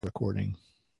Recording.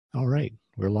 All right,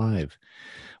 we're live.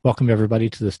 Welcome everybody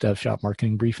to this Dev Shop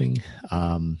Marketing Briefing.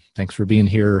 Thanks for being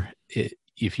here.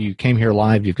 If you came here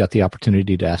live, you've got the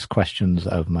opportunity to ask questions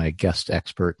of my guest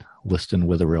expert, Liston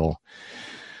Witherill.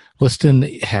 Liston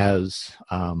has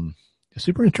a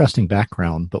super interesting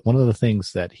background, but one of the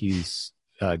things that he's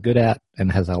good at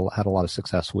and has had a lot of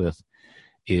success with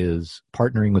is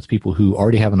partnering with people who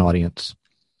already have an audience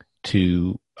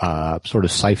to sort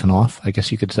of siphon off, I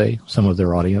guess you could say, some of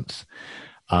their audience.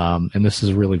 And this is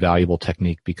a really valuable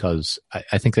technique because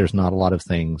I think there's not a lot of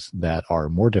things that are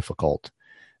more difficult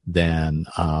than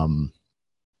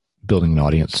building an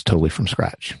audience totally from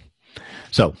scratch.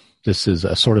 So this is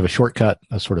a sort of a shortcut,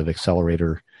 a sort of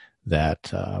accelerator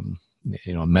that, a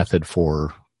method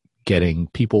for getting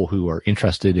people who are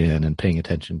interested in and paying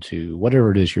attention to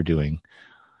whatever it is you're doing.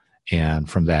 And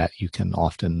from that, you can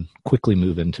often quickly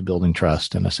move into building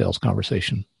trust in a sales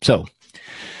conversation. So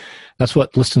that's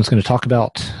what Liston's going to talk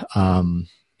about.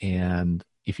 And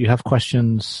if you have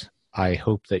questions, I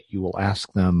hope that you will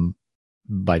ask them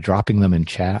by dropping them in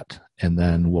chat, and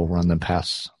then we'll run them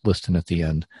past Liston at the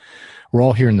end. We're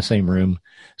all here in the same room,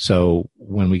 so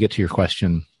when we get to your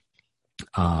question,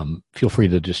 feel free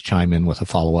to just chime in with a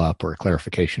follow-up or a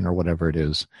clarification or whatever it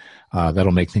is.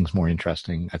 That'll make things more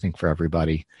interesting, I think, for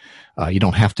everybody. You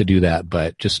don't have to do that,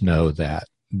 but just know that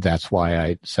that's why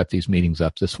I set these meetings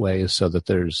up this way, is so that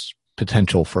there's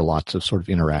potential for lots of sort of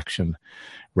interaction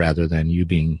rather than you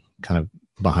being kind of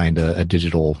behind a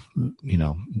digital,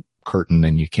 curtain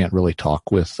and you can't really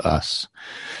talk with us.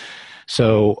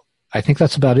 So I think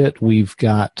that's about it. We've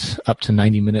got up to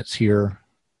 90 minutes here.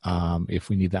 If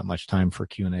we need that much time for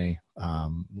Q&A,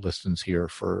 Liston's here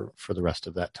for the rest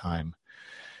of that time.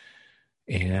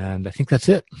 And I think that's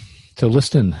it. So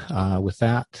Liston, with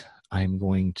that, I'm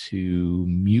going to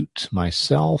mute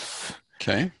myself.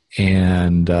 Okay.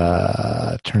 And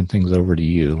turn things over to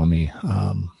you. Let me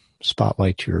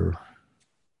spotlight your,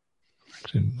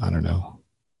 I don't know.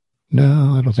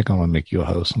 No, I don't think I want to make you a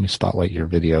host. Let me spotlight your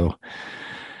video.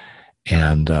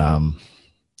 And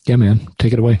yeah, man,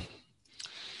 take it away.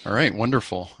 All right,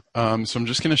 wonderful. So I'm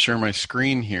just going to share my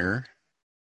screen here,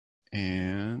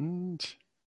 and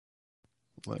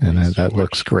that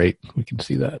looks great. We can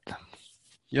see that.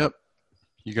 Yep.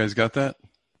 You guys got that?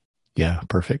 Yeah,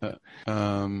 perfect.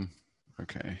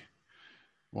 Okay.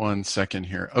 1 second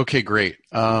here. Okay, great.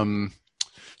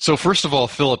 So first of all,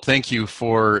 Philip, thank you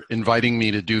for inviting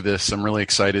me to do this. I'm really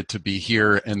excited to be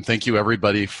here, and thank you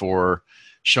everybody for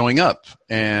showing up.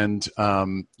 And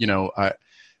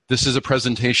this is a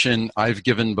presentation I've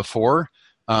given before.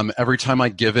 Every time I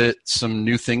give it, some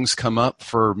new things come up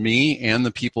for me and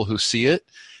the people who see it.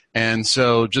 And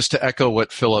so just to echo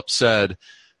what Philip said,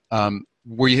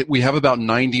 we have about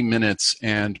 90 minutes,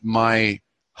 and my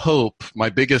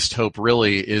biggest hope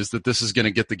really is that this is going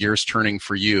to get the gears turning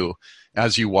for you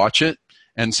as you watch it.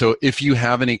 And so if you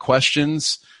have any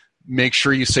questions, make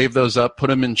sure you save those up, put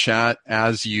them in chat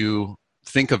as you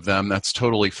think of them. That's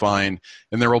totally fine.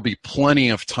 And there will be plenty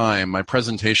of time. My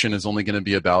presentation is only going to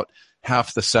be about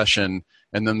half the session,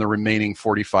 and then the remaining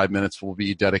 45 minutes will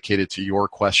be dedicated to your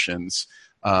questions.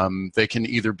 They can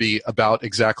either be about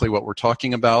exactly what we're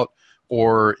talking about,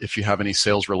 or if you have any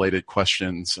sales-related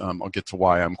questions, I'll get to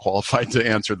why I'm qualified to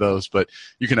answer those, but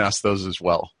you can ask those as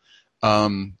well.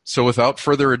 So without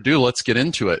further ado, let's get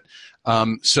into it.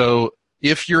 So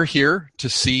if you're here to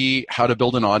see how to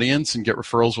build an audience and get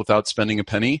referrals without spending a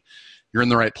penny, you're in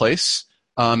the right place.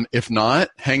 If not,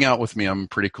 hang out with me. I'm a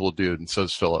pretty cool dude, and so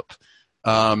is Philip.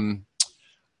 Hang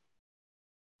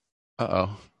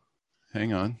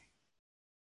on.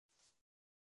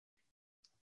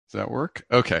 Does that work?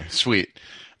 Okay, sweet.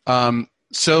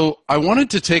 So I wanted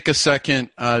to take a second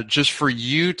just for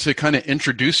you to kind of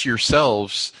introduce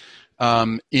yourselves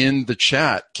in the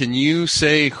chat. Can you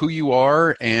say who you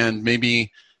are and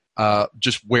maybe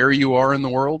just where you are in the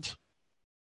world?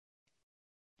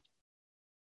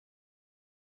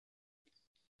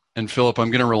 And Philip,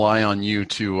 I'm going to rely on you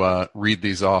to read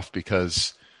these off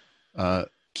because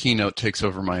Keynote takes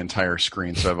over my entire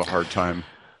screen, so I have a hard time.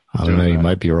 I don't know. You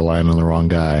might be relying on the wrong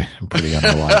guy. I'm pretty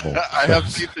unreliable. I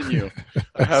have faith in you.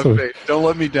 I have faith. Don't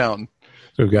let me down.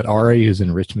 So we've got Ari, who's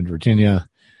in Richmond, Virginia.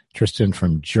 Tristan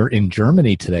in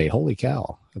Germany today. Holy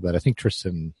cow. But I think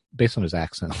Tristan, based on his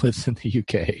accent, lives in the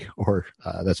UK, or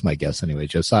that's my guess anyway.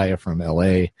 Josiah from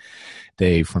LA.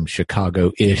 Dave from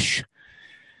Chicago-ish.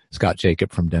 Scott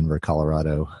Jacob from Denver,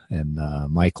 Colorado. And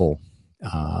Michael,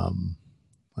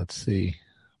 let's see.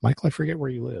 Michael, I forget where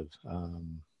you live.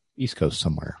 East Coast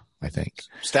somewhere, I think.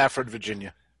 Stafford,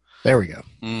 Virginia. There we go.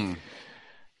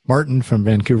 Martin from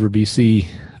Vancouver, BC.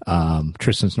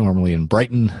 Tristan's normally in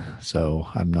Brighton, so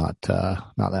I'm not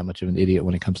that much of an idiot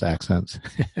when it comes to accents.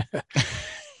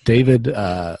 David,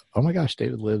 oh my gosh,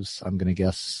 David lives, I'm going to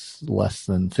guess, less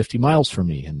than 50 miles from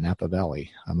me in Napa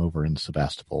Valley. I'm over in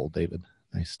Sebastopol. David,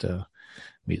 nice to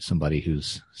meet somebody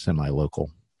who's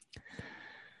semi-local.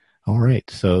 All right,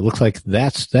 so it looks like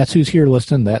that's who's here,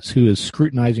 Liston. That's who is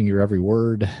scrutinizing your every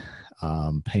word,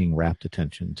 paying rapt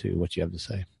attention to what you have to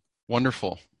say.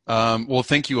 Wonderful. Well,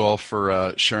 thank you all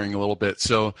for sharing a little bit.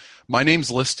 So my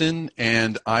name's Liston,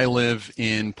 and I live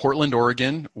in Portland,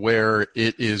 Oregon, where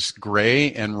it is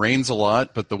gray and rains a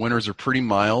lot, but the winters are pretty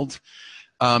mild.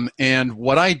 And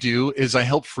what I do is I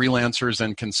help freelancers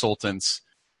and consultants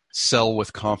sell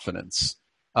with confidence.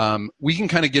 We can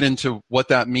kind of get into what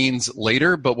that means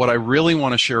later, but what I really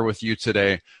want to share with you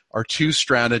today are two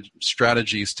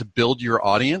strategies to build your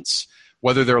audience,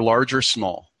 whether they're large or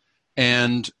small.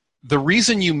 And the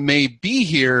reason you may be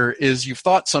here is you've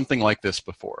thought something like this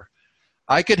before.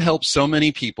 I could help so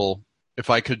many people if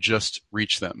I could just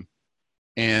reach them.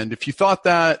 And if you thought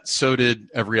that, so did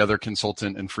every other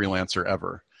consultant and freelancer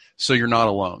ever. So you're not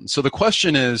alone. So the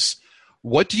question is,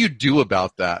 what do you do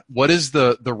about that? What is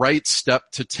the right step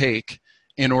to take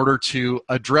in order to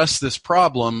address this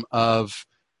problem of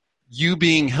you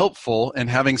being helpful and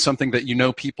having something that you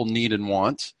know people need and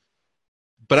want,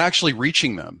 but actually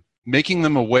reaching them? Making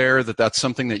them aware that that's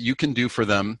something that you can do for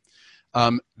them.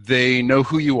 They know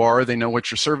who you are. They know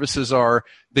what your services are.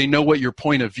 They know what your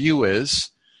point of view is.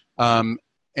 And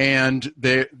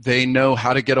they know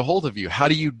how to get a hold of you. How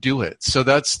do you do it? So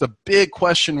that's the big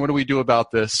question. What do we do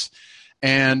about this?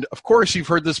 And of course, you've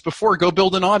heard this before. Go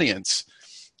build an audience.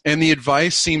 And the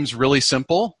advice seems really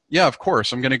simple. Yeah, of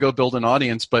course, I'm going to go build an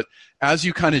audience. But as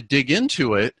you kind of dig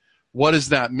into it, what does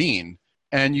that mean?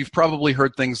 And you've probably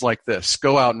heard things like this.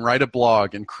 Go out and write a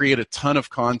blog and create a ton of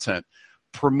content.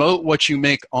 Promote what you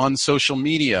make on social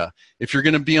media. If you're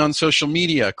going to be on social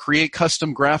media, create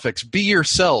custom graphics. Be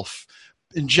yourself.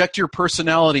 Inject your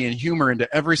personality and humor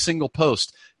into every single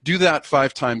post. Do that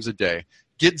 5 times a day.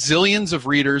 Get zillions of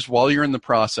readers while you're in the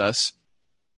process.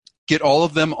 Get all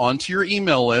of them onto your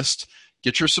email list.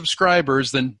 Get your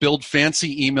subscribers. Then build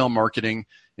fancy email marketing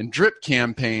and drip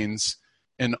campaigns,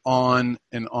 and on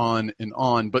and on and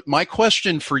on. But my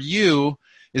question for you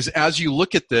is, as you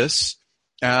look at this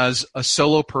as a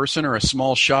solo person or a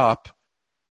small shop,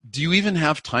 do you even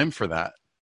have time for that?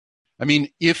 I mean,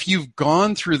 if you've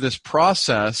gone through this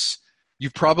process,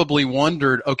 you've probably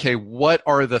wondered, okay, what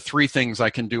are the 3 things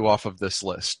I can do off of this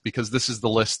list? Because this is the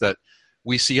list that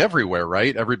we see everywhere,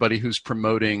 right? Everybody who's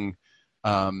promoting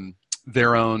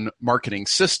their own marketing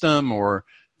system or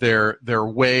their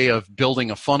way of building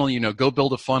a funnel, go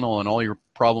build a funnel and all your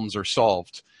problems are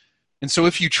solved. And so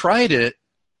if you tried it,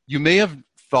 you may have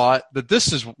thought that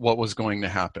this is what was going to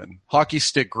happen. Hockey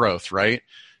stick growth, right?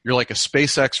 You're like a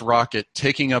SpaceX rocket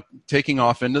taking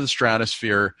off into the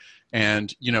stratosphere,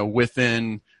 and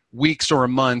within weeks or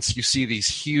months you see these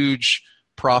huge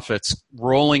profits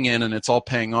rolling in and it's all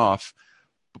paying off.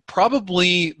 But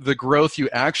probably the growth you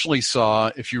actually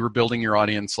saw if you were building your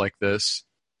audience like this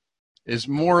is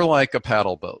more like a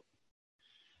paddle boat.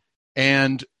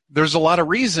 And there's a lot of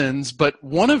reasons, but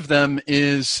one of them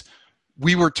is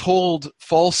we were told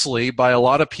falsely by a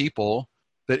lot of people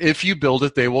that if you build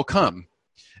it, they will come.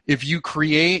 If you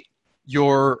create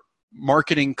your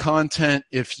marketing content,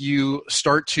 if you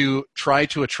start to try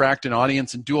to attract an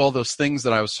audience and do all those things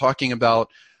that I was talking about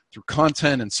through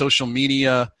content and social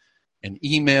media and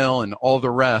email and all the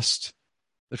rest,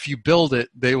 if you build it,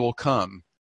 they will come.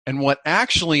 And what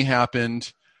actually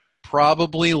happened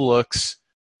probably looks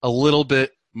a little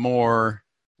bit more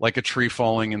like a tree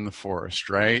falling in the forest,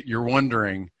 right? You're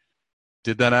wondering,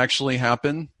 did that actually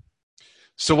happen?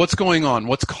 So what's going on?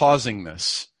 What's causing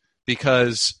this?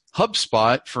 Because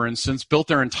HubSpot, for instance, built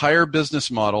their entire business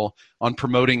model on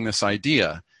promoting this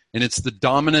idea. And it's the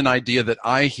dominant idea that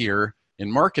I hear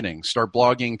in marketing. Start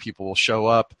blogging, people will show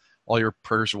up, all your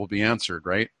prayers will be answered,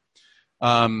 right?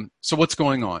 So what's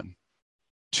going on?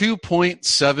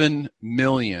 2.7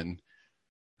 million.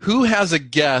 Who has a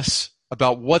guess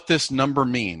about what this number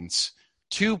means?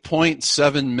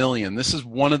 2.7 million. This is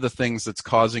one of the things that's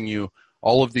causing you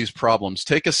all of these problems.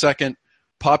 Take a second,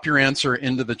 pop your answer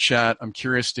into the chat. I'm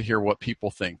curious to hear what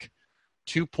people think.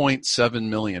 2.7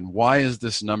 million. Why is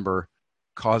this number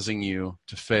causing you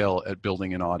to fail at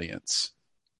building an audience?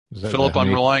 Philip,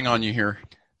 I'm relying on you here.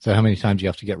 Is that how many times you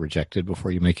have to get rejected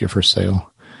before you make your first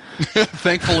sale?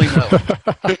 Thankfully, no.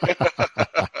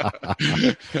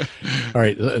 All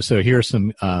right. So here are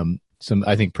some some,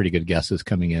 I think, pretty good guesses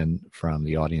coming in from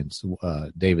the audience.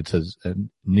 David says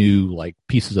new like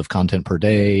pieces of content per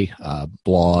day,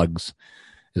 blogs.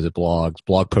 Is it blogs?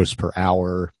 Blog posts per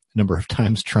hour. Number of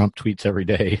times Trump tweets every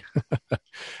day.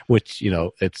 Which,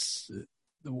 it's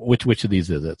which of these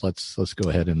is it? Let's go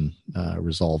ahead and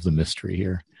resolve the mystery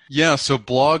here. Yeah, so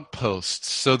blog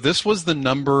posts. So this was the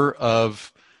number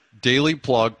of daily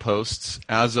blog posts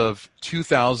as of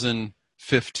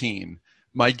 2015.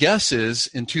 My guess is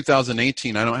in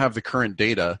 2018, I don't have the current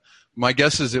data. My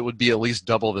guess is it would be at least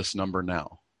double this number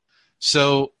now.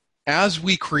 So as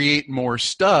we create more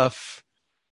stuff,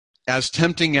 as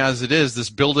tempting as it is, this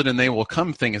build it and they will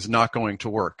come thing is not going to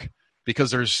work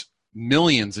because there's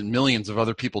millions and millions of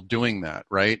other people doing that,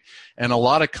 right? And a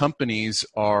lot of companies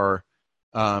are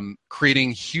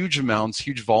creating huge amounts,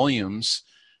 huge volumes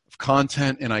of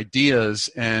content and ideas.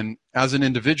 And as an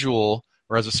individual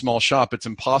or as a small shop, it's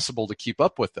impossible to keep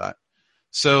up with that.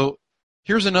 So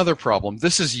here's another problem.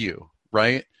 This is you,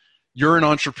 right? You're an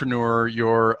entrepreneur,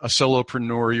 you're a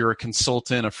solopreneur, you're a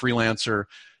consultant, a freelancer,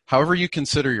 however you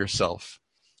consider yourself.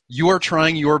 You are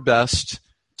trying your best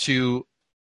to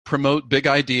promote big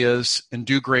ideas and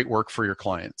do great work for your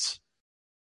clients.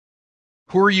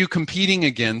 Who are you competing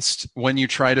against when you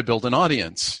try to build an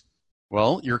audience?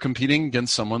 Well, you're competing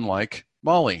against someone like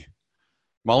Molly.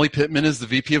 Molly Pittman is the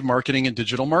VP of Marketing and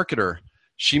Digital Marketer.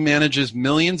 She manages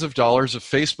millions of dollars of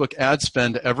Facebook ad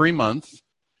spend every month,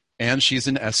 and she's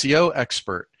an SEO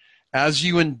expert. As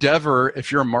you endeavor,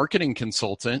 if you're a marketing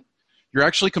consultant, you're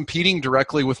actually competing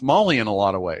directly with Molly in a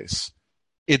lot of ways.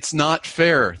 It's not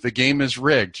fair. The game is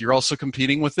rigged. You're also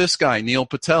competing with this guy, Neil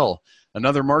Patel,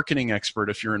 another marketing expert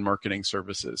if you're in marketing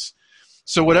services.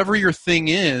 So whatever your thing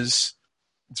is,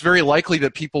 it's very likely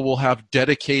that people will have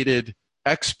dedicated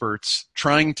experts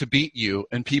trying to beat you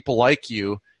and people like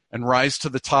you and rise to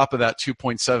the top of that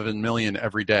 2.7 million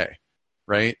every day,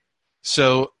 right?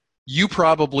 So you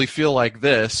probably feel like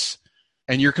this,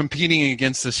 and you're competing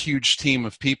against this huge team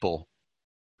of people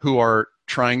who are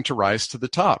trying to rise to the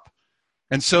top.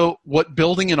 And so what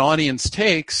building an audience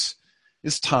takes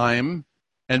is time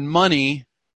and money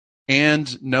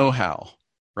and know-how,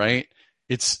 right?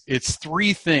 It's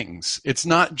three things. It's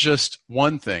not just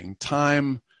one thing: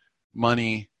 time,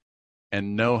 money,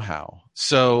 and know-how.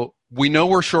 So we know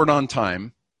we're short on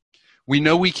time. We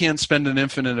know we can't spend an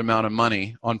infinite amount of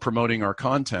money on promoting our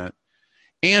content.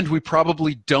 And we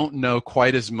probably don't know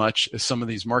quite as much as some of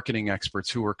these marketing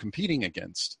experts who we're competing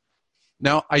against.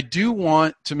 Now, I do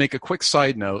want to make a quick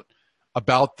side note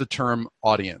about the term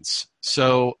audience.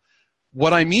 So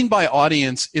what I mean by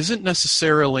audience isn't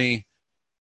necessarily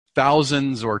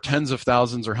thousands or tens of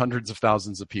thousands or hundreds of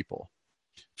thousands of people.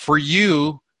 For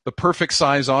you, the perfect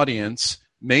size audience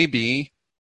may be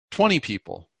 20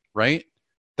 people, right?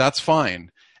 That's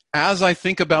fine. As I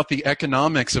think about the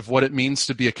economics of what it means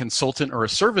to be a consultant or a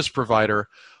service provider,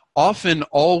 often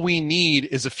all we need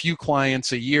is a few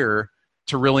clients a year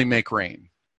to really make rain.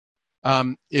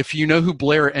 If you know who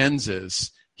Blair Enns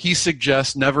is, he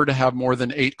suggests never to have more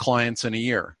than 8 clients in a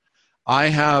year. I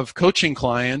have coaching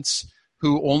clients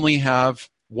who only have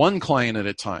 1 client at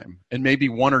a time and maybe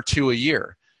 1 or 2 a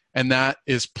year. And that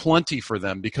is plenty for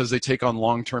them because they take on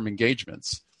long-term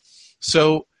engagements.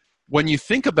 So when you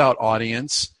think about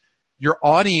audience, your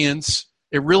audience,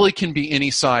 it really can be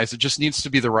any size. It just needs to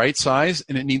be the right size,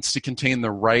 and it needs to contain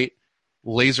the right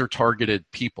laser-targeted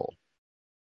people.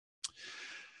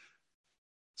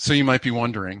 So you might be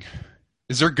wondering,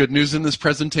 is there good news in this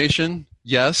presentation?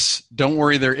 Yes, don't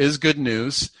worry, there is good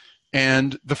news.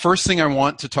 And the first thing I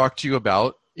want to talk to you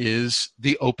about is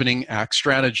the opening act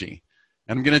strategy.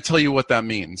 And I'm going to tell you what that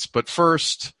means. But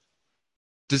first,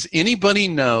 does anybody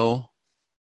know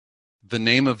the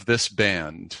name of this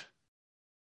band?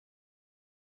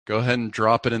 Go ahead and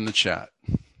drop it in the chat.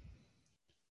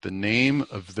 The name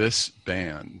of this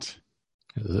band.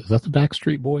 Is that the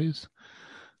Backstreet Boys?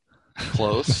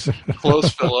 Close.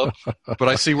 Close, Philip. But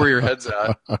I see where your head's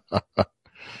at.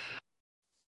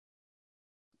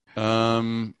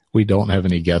 We don't have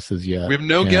any guesses yet. We have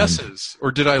no guesses.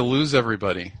 Or did I lose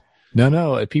everybody?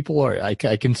 No. People are. I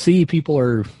can see people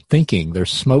are thinking.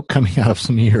 There's smoke coming out of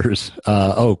some ears.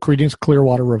 Creedence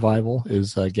Clearwater Revival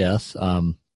is a guess.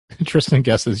 Interesting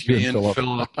guesses. You and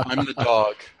Philip. I'm the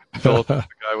dog. Philip is the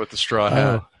guy with the straw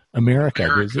hat.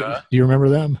 America. Do you remember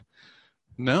them?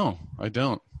 No, I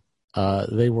don't.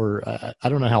 They were. I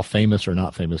don't know how famous or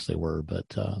not famous they were,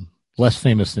 but less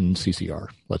famous than CCR.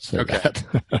 Let's say that.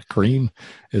 Cream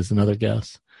is another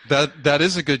guess. That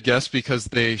is a good guess because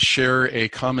they share a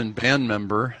common band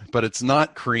member, but it's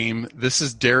not Cream. This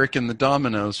is Derek and the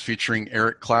Dominoes featuring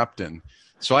Eric Clapton.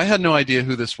 So I had no idea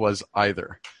who this was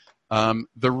either.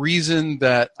 The reason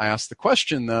that I asked the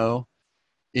question, though,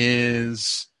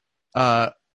 is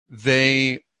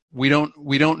we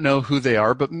don't know who they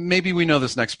are, but maybe we know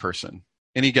this next person.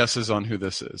 Any guesses on who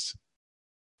this is?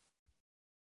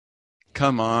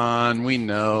 Come on, we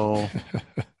know.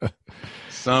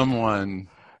 Someone.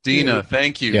 Dina,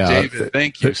 thank you. Yeah, David,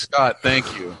 thank you. Scott,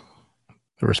 thank you.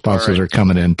 The responses are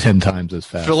coming in 10 times as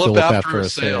fast. Philip after a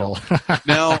sale.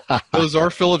 Now, those are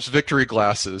Philip's victory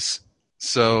glasses.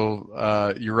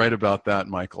 So you're right about that,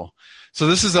 Michael. So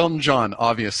this is Elton John,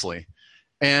 obviously.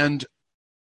 And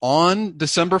on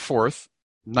December 4th,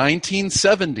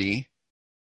 1970,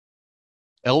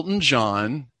 Elton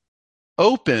John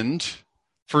opened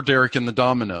for Derek and the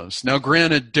Dominos. Now,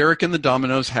 granted, Derek and the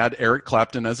Dominos had Eric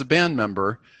Clapton as a band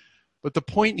member, but the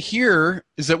point here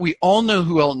is that we all know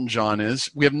who Elton John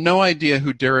is. We have no idea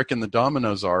who Derek and the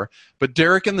Dominos are, but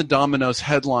Derek and the Dominos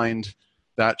headlined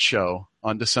that show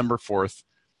on December 4th,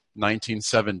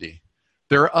 1970.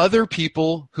 There are other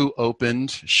people who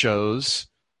opened shows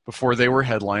before they were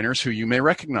headliners who you may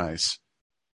recognize.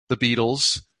 The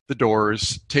Beatles, The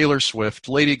Doors, Taylor Swift,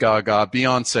 Lady Gaga,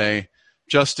 Beyonce,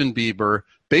 Justin Bieber,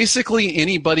 basically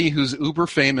anybody who's uber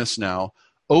famous now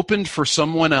opened for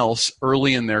someone else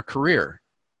early in their career.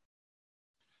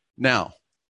 Now,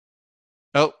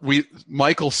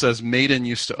 Michael says Maiden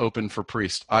used to open for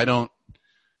Priest.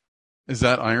 Is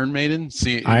that Iron Maiden?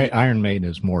 See, Iron Maiden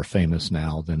is more famous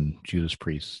now than Judas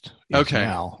Priest is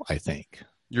now, I think.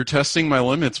 You're testing my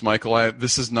limits, Michael.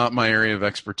 This is not my area of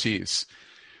expertise.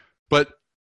 But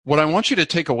what I want you to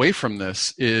take away from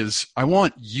this is I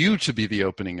want you to be the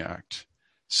opening act.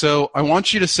 So I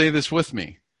want you to say this with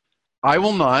me. I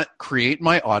will not create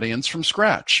my audience from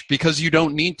scratch because you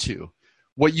don't need to.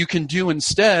 What you can do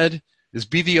instead is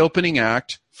be the opening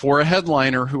act for a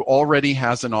headliner who already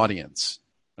has an audience.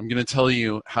 I'm going to tell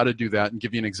you how to do that and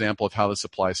give you an example of how this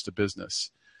applies to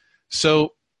business.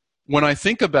 So when I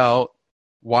think about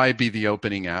why be the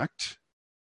opening act,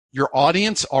 your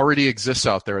audience already exists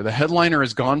out there. The headliner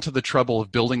has gone to the trouble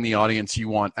of building the audience you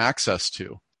want access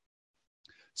to.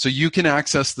 So you can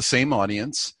access the same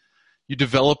audience. You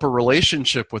develop a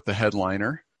relationship with the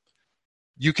headliner.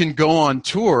 You can go on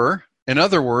tour. In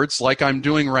other words, like I'm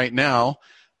doing right now,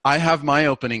 I have my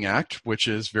opening act, which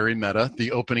is very meta,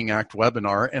 the opening act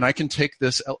webinar, and I can take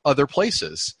this other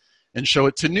places and show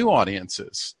it to new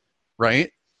audiences,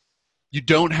 right? You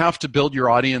don't have to build your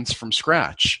audience from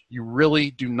scratch. You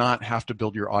really do not have to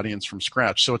build your audience from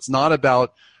scratch. So it's not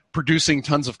about producing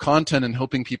tons of content and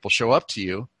hoping people show up to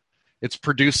you. It's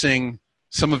producing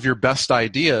some of your best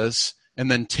ideas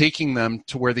and then taking them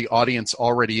to where the audience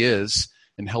already is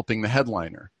and helping the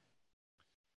headliner.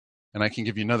 And I can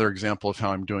give you another example of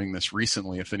how I'm doing this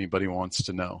recently if anybody wants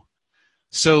to know.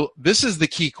 So this is the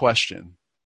key question.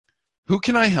 Who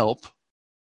can I help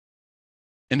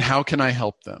and how can I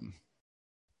help them?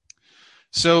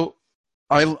 So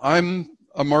I'm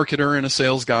a marketer and a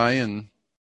sales guy, and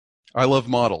I love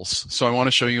models. So I want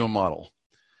to show you a model.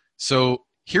 So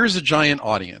here's a giant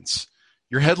audience.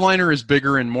 Your headliner is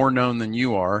bigger and more known than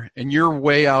you are, and you're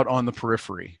way out on the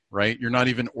periphery, right? You're not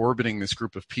even orbiting this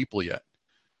group of people yet.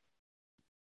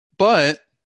 But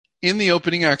in the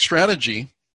opening act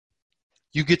strategy,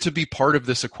 you get to be part of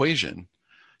this equation.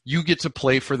 You get to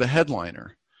play for the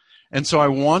headliner. And so I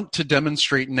want to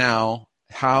demonstrate now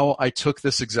how I took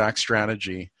this exact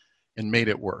strategy and made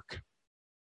it work.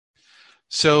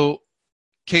 So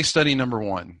case study number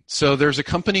one. So there's a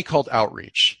company called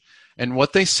Outreach, and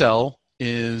what they sell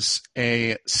is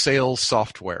a sales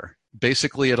software.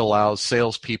 Basically, it allows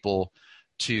salespeople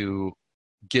to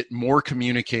get more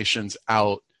communications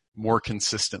out more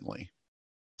consistently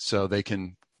so they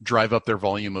can drive up their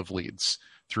volume of leads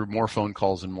through more phone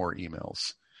calls and more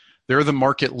emails. They're the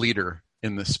market leader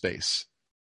in this space.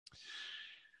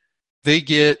 They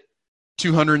get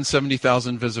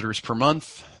 270,000 visitors per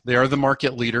month. They are the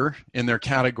market leader in their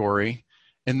category,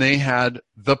 and they had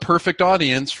the perfect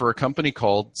audience for a company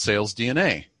called Sales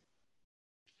DNA.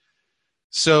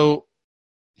 So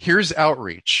here's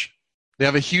Outreach. They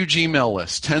have a huge email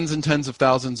list, tens and tens of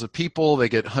thousands of people. They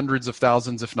get hundreds of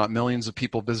thousands, if not millions of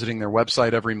people visiting their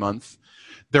website every month.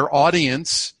 Their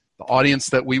audience, the audience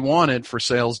that we wanted for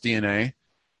Sales DNA,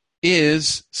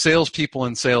 is salespeople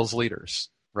and sales leaders,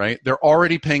 right? They're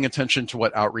already paying attention to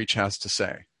what Outreach has to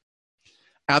say.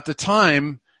 At the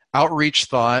time, Outreach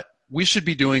thought we should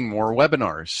be doing more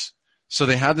webinars. So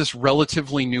they had this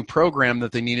relatively new program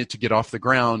that they needed to get off the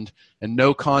ground and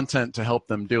no content to help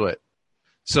them do it.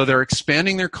 So they're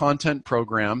expanding their content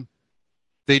program.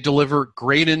 They deliver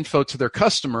great info to their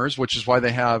customers, which is why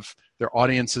they have their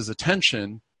audience's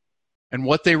attention. And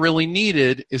what they really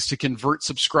needed is to convert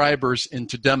subscribers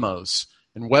into demos.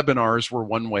 And webinars were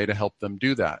one way to help them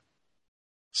do that.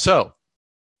 So,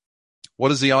 what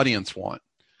does the audience want?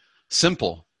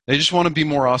 Simple. They just want to be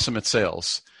more awesome at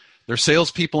sales. They're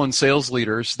salespeople and sales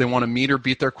leaders. They want to meet or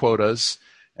beat their quotas,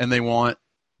 and they want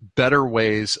better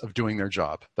ways of doing their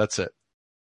job. That's it.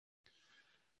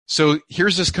 So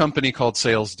here's this company called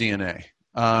Sales DNA.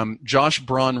 Josh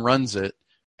Braun runs it,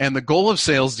 and the goal of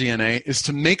Sales DNA is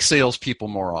to make salespeople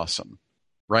more awesome,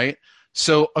 right?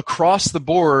 So across the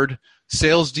board,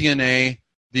 Sales DNA,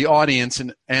 the audience,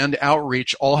 and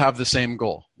outreach all have the same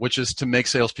goal, which is to make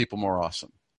salespeople more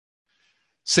awesome.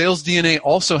 Sales DNA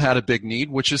also had a big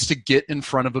need, which is to get in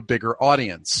front of a bigger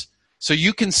audience. So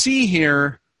you can see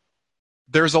here,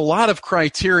 there's a lot of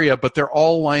criteria, but they're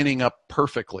all lining up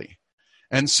perfectly.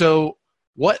 And so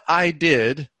what I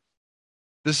did,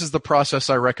 this is the process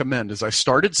I recommend, is I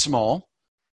started small,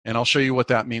 and I'll show you what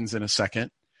that means in a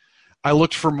second. I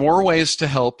looked for more ways to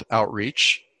help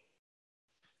outreach.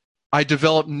 I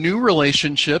developed new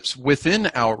relationships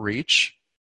within outreach,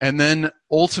 and then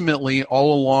ultimately,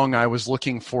 all along, I was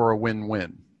looking for a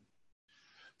win-win.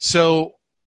 So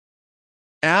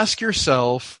ask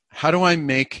yourself, how do I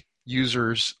make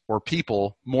users or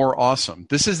people more awesome?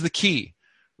 This is the key,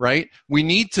 right? We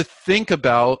need to think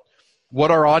about what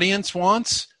our audience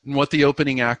wants and what the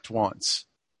opening act wants.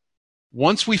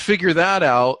 Once we figure that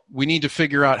out, we need to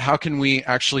figure out how can we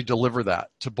actually deliver that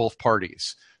to both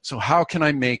parties. So how can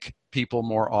I make people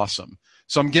more awesome?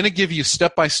 So I'm going to give you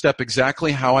step-by-step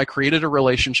exactly how I created a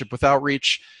relationship with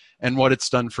outreach and what it's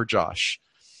done for Josh.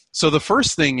 So the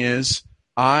first thing is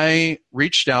I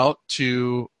reached out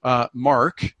to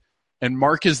Mark, and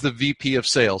Mark is the VP of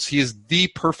sales. He is the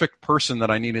perfect person that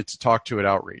I needed to talk to at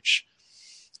outreach.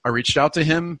 I reached out to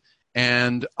him,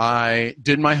 and I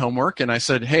did my homework, and I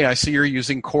said, hey, I see you're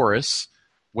using Chorus,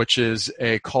 which is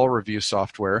a call review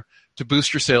software, to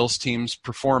boost your sales team's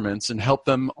performance and help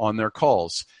them on their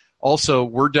calls. Also,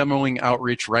 we're demoing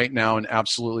outreach right now and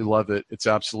absolutely love it. It's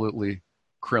absolutely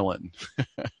Krillin,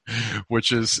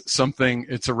 which is something,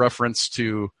 it's a reference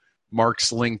to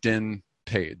Mark's LinkedIn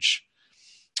page.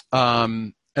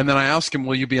 And then I asked him,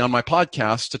 will you be on my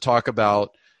podcast to talk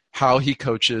about how he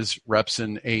coaches reps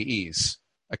and AEs,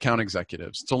 account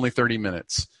executives? It's only 30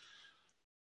 minutes.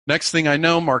 Next thing I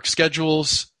know, Mark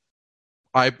schedules.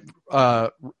 I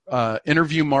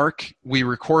interview Mark. We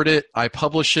record it. I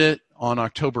publish it on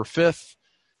October 5th.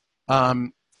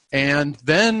 And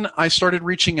then I started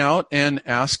reaching out and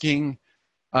asking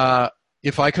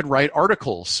if I could write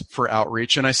articles for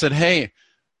outreach. And I said, hey,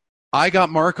 I got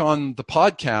Mark on the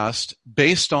podcast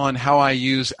based on how I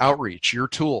use outreach, your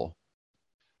tool.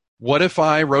 What if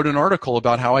I wrote an article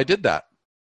about how I did that?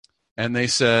 And they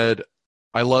said,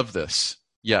 I love this.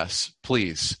 Yes,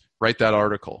 please write that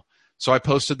article. So I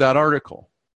posted that article.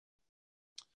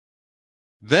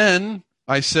 Then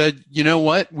I said, you know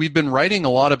what? We've been writing a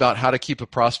lot about how to keep a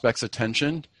prospect's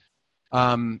attention.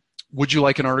 Would you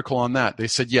like an article on that? They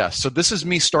said yes. So this is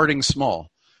me starting small.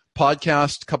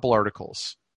 Podcast, couple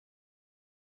articles.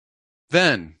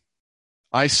 Then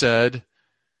I said,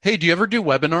 hey, do you ever do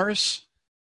webinars?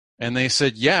 And they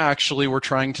said, yeah, actually, we're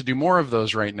trying to do more of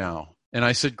those right now. And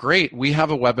I said, great. We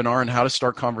have a webinar on how to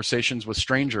start conversations with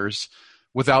strangers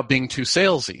without being too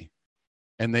salesy.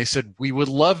 And they said, we would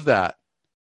love that.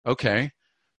 Okay.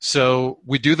 So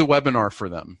we do the webinar for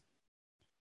them.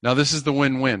 Now this is the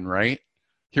win-win, right?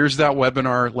 Here's that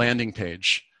webinar landing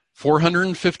page.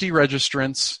 450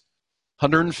 registrants,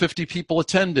 150 people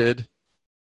attended,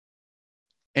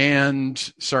 and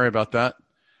sorry about that.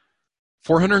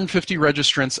 450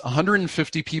 registrants,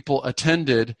 150 people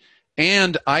attended,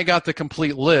 and I got the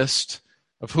complete list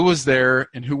of who was there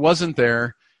and who wasn't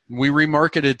there. We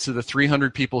remarketed to the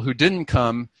 300 people who didn't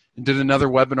come and did another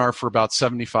webinar for about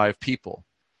 75 people.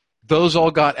 Those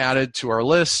all got added to our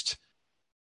list.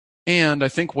 And I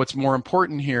think what's more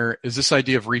important here is this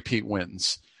idea of repeat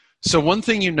wins. So one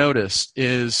thing you notice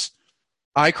is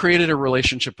I created a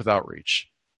relationship with outreach.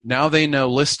 Now they know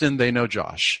Liston, they know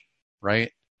Josh,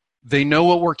 right? They know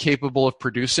what we're capable of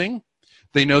producing.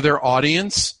 They know their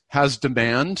audience has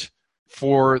demand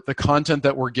for the content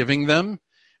that we're giving them.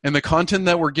 And the content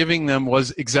that we're giving them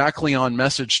was exactly on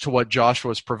message to what Josh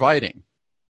was providing.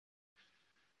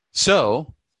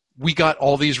 So we got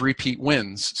all these repeat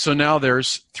wins. So now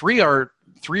there's three or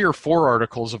four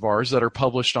articles of ours that are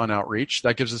published on Outreach.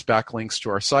 That gives us backlinks to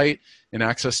our site and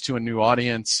access to a new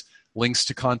audience, links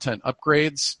to content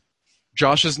upgrades.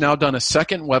 Josh has now done a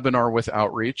second webinar with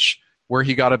Outreach where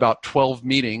he got about 12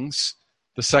 meetings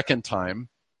the second time.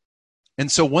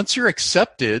 And so once you're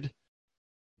accepted,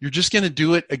 You're just going to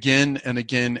do it again and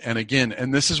again and again.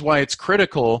 And this is why it's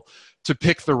critical to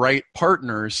pick the right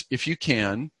partners, if you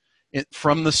can,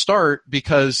 from the start,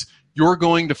 because you're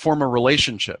going to form a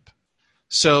relationship.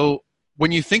 So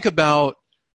when you think about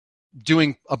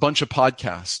doing a bunch of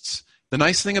podcasts, the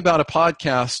nice thing about a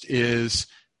podcast is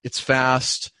it's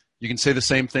fast. You can say the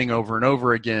same thing over and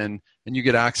over again, and you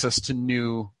get access to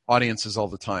new audiences all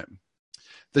the time.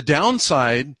 The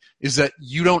downside is that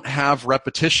you don't have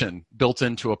repetition built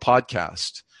into a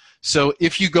podcast. So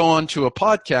if you go onto a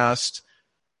podcast,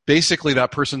 basically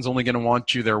that person's only going to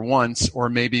want you there once, or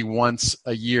maybe once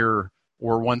a year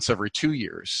or once every 2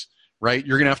 years, right?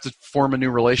 You're going to have to form a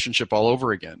new relationship all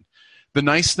over again. The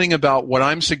nice thing about what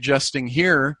I'm suggesting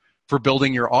here for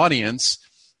building your audience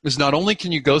is not only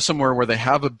can you go somewhere where they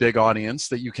have a big audience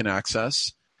that you can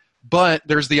access, but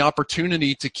there's the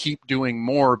opportunity to keep doing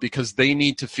more because they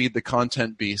need to feed the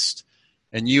content beast,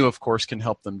 and you, of course, can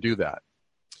help them do that.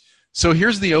 So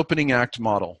here's the opening act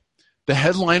model. The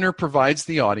headliner provides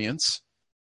the audience,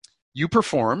 you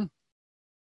perform,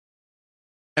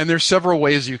 and there's several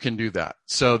ways you can do that.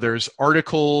 So there's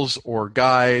articles or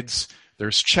guides,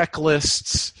 there's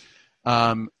checklists,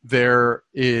 there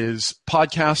is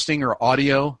podcasting or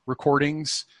audio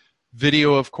recordings,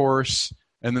 video, of course,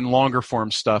 and then longer form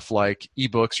stuff like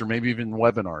ebooks or maybe even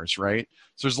webinars, right?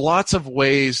 So there's lots of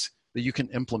ways that you can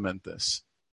implement this.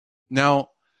 Now,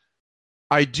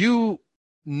 I do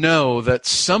know that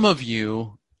some of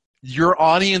you, your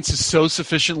audience is so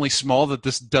sufficiently small that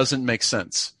this doesn't make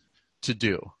sense to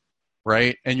do,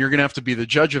 right? And you're going to have to be the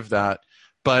judge of that.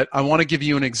 But I want to give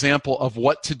you an example of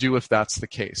what to do if that's the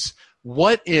case.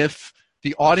 What if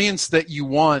the audience that you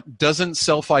want doesn't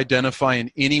self-identify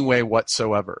in any way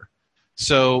whatsoever?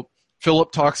 So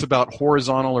Philip talks about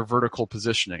horizontal or vertical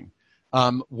positioning.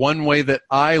 One way that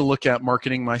I look at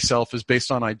marketing myself is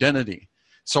based on identity.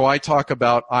 So I talk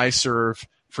about I serve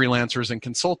freelancers and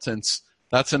consultants.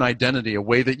 That's an identity, a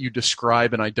way that you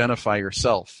describe and identify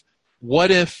yourself. What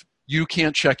if you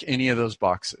can't check any of those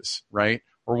boxes, right?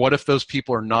 Or what if those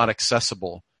people are not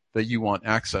accessible that you want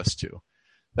access to?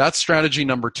 That's strategy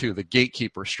number 2, the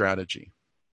gatekeeper strategy.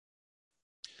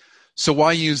 So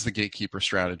why use the gatekeeper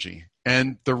strategy?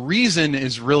 And the reason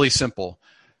is really simple.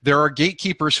 There are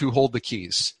gatekeepers who hold the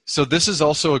keys. So this is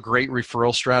also a great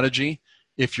referral strategy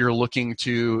if you're looking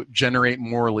to generate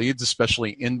more leads,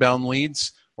 especially inbound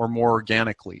leads or more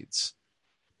organic leads.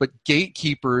 But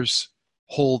gatekeepers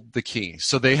hold the key.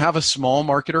 So they have a small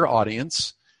marketer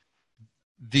audience.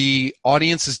 The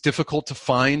audience is difficult to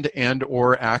find and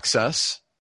or access.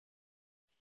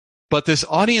 But this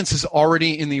audience is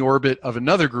already in the orbit of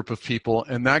another group of people,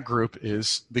 and that group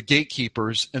is the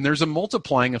gatekeepers. And there's a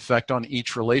multiplying effect on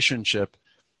each relationship,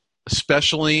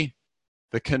 especially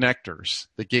the connectors,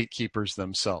 the gatekeepers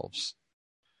themselves.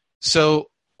 So,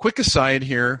 quick aside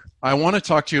here, I want to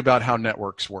talk to you about how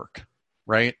networks work,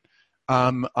 right?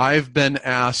 I've been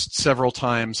asked several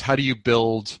times, how do you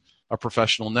build a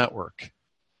professional network?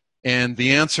 And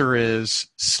the answer is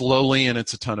slowly, and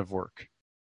it's a ton of work.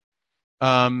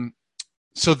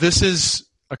 So this is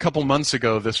a couple months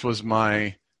ago. This was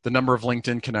the number of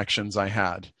LinkedIn connections I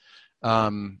had.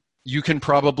 You can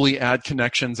probably add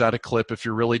connections at a clip if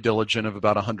you're really diligent of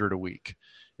about 100 a week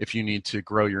if you need to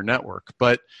grow your network.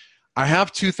 But I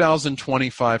have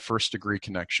 2,025 first degree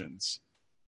connections,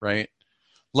 right?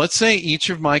 Let's say each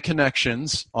of my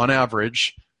connections on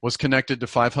average was connected to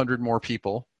 500 more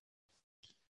people.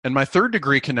 And my third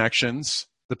degree connections,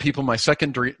 the people my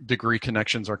second degree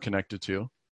connections are connected to,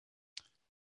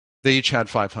 they each had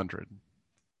 500.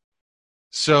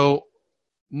 So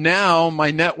now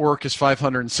my network is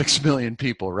 506 million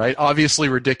people, right? Obviously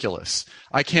ridiculous.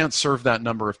 I can't serve that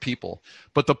number of people.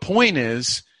 But the point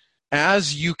is,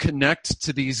 as you connect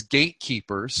to these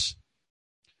gatekeepers,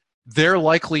 they're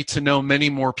likely to know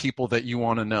many more people that you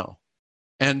want to know.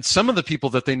 And some of the people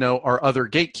that they know are other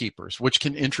gatekeepers, which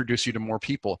can introduce you to more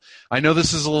people. I know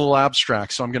this is a little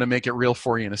abstract, so I'm going to make it real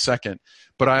for you in a second.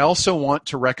 But I also want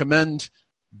to recommend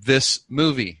this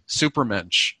movie,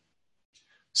 Supermensch.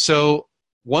 So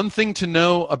one thing to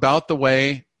know about the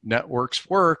way networks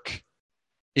work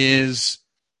is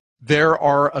there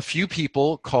are a few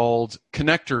people called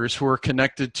connectors who are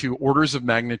connected to orders of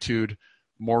magnitude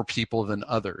more people than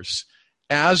others.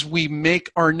 As we make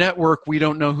our network, we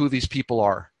don't know who these people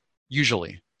are,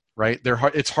 usually, right?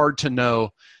 It's hard to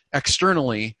know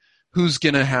externally who's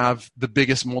going to have the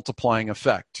biggest multiplying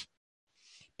effect.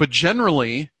 But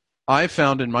generally, I've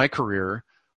found in my career,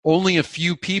 only a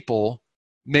few people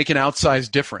make an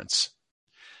outsized difference.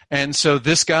 And so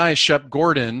this guy, Shep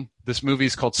Gordon, this movie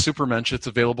is called Supermensch. It's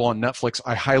available on Netflix.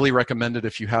 I highly recommend it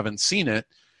if you haven't seen it.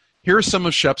 Here are some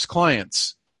of Shep's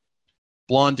clients.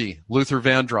 Blondie, Luther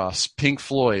Vandross, Pink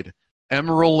Floyd,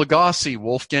 Emeril Lagasse,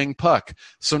 Wolfgang Puck.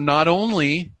 So not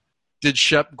only did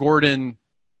Shep Gordon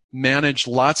manage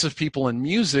lots of people in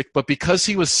music, but because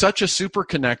he was such a super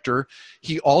connector,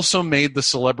 he also made the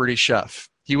celebrity chef.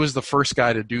 He was the first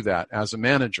guy to do that as a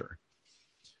manager.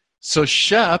 So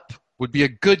Shep would be a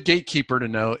good gatekeeper to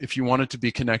know if you wanted to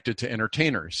be connected to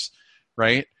entertainers,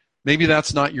 right? Maybe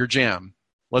that's not your jam.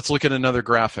 Let's look at another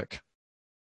graphic.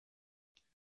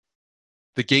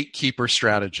 The gatekeeper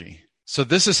strategy. So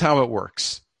this is how it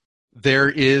works. There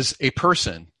is a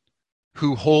person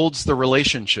who holds the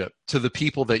relationship to the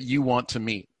people that you want to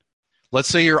meet. Let's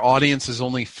say your audience is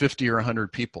only 50 or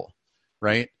 100 people,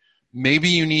 right? Maybe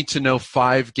you need to know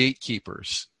 5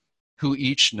 gatekeepers who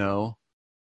each know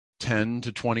 10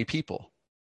 to 20 people.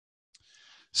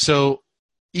 So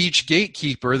each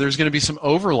gatekeeper, there's going to be some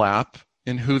overlap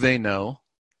in who they know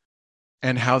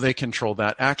and how they control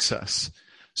that access.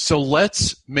 So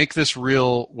let's make this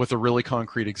real with a really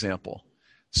concrete example.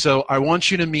 So I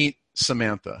want you to meet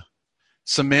Samantha.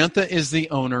 Samantha is the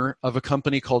owner of a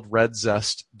company called Red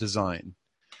Zest Design.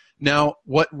 Now,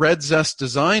 what Red Zest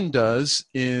Design does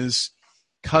is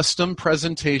custom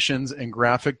presentations and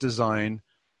graphic design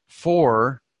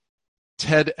for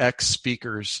TEDx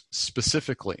speakers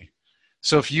specifically.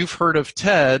 So if you've heard of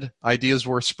TED, Ideas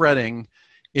Worth Spreading,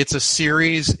 it's a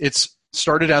series. It's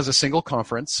started as a single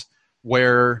conference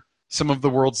where some of the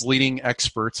world's leading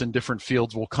experts in different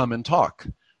fields will come and talk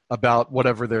about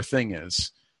whatever their thing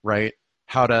is, right?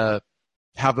 How to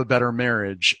have a better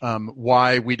marriage,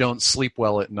 why we don't sleep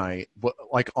well at night,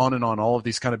 like on and on, all of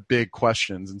these kind of big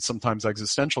questions and sometimes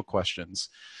existential questions.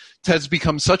 TED's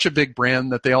become such a big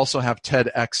brand that they also have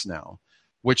TEDx now,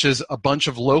 which is a bunch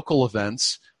of local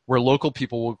events where local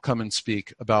people will come and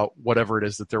speak about whatever it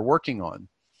is that they're working on.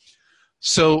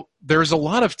 So there's a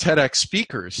lot of TEDx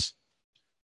speakers.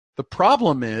 The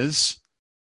problem is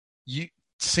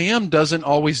Sam doesn't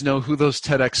always know who those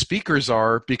TEDx speakers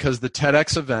are because the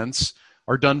TEDx events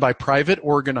are done by private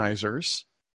organizers,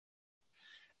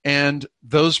 and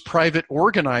those private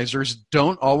organizers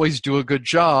don't always do a good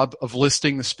job of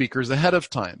listing the speakers ahead of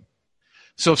time.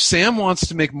 So if Sam wants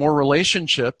to make more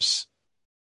relationships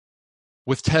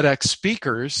with TEDx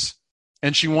speakers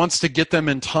and she wants to get them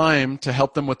in time to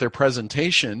help them with their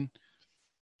presentation,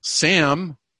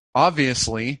 Sam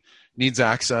obviously needs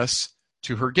access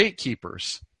to her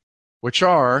gatekeepers, which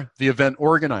are the event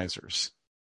organizers.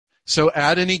 So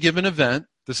at any given event,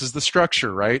 this is the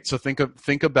structure, right? So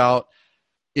think about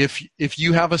if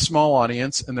you have a small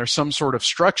audience and there's some sort of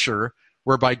structure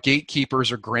whereby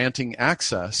gatekeepers are granting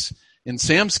access. In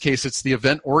Sam's case, it's the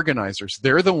event organizers.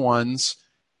 They're the ones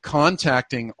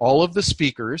contacting all of the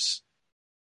speakers,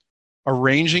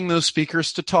 arranging those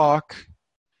speakers to talk,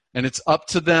 and it's up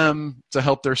to them to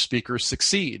help their speakers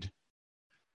succeed.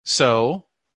 So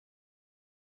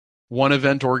one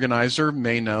event organizer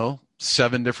may know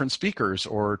 7 different speakers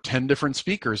or 10 different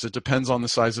speakers. It depends on the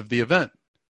size of the event.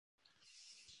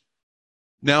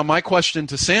 Now, my question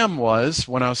to Sam was,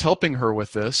 when I was helping her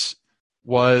with this,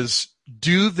 was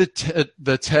do the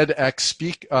TEDx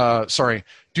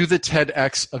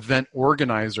event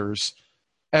organizers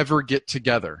ever get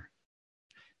together?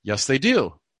 Yes, they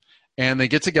do. And they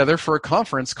get together for a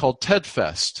conference called TED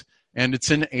Fest. And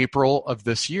it's in April of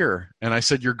this year. And I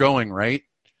said, you're going, right?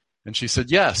 And she said,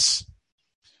 yes.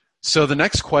 So the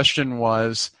next question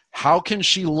was, how can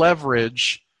she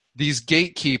leverage these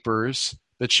gatekeepers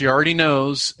that she already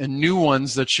knows and new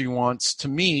ones that she wants to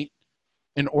meet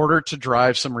in order to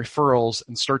drive some referrals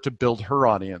and start to build her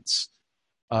audience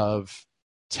of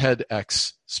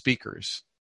TEDx speakers?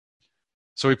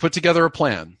 So we put together a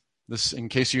plan. This, in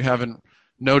case you haven't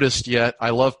noticed yet, I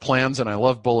love plans and I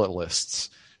love bullet lists.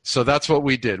 So that's what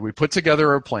we did. We put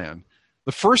together a plan.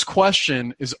 The first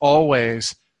question is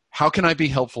always, how can I be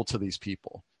helpful to these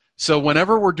people? So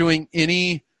whenever we're doing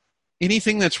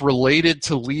anything that's related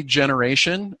to lead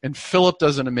generation, and Philip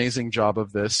does an amazing job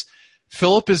of this,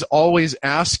 Philip is always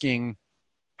asking,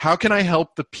 how can I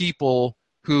help the people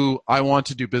who I want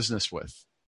to do business with,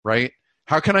 right?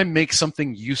 How can I make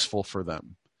something useful for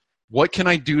them? What can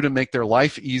I do to make their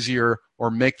life easier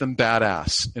or make them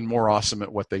badass and more awesome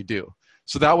at what they do?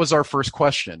 So that was our first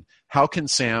question. How can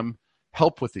Sam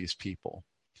help with these people?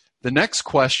 The next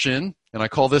question, and I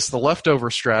call this the leftover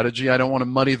strategy. I don't want to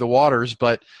muddy the waters,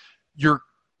 but your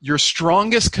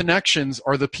strongest connections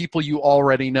are the people you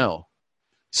already know.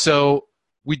 So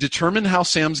we determine how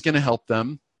Sam's going to help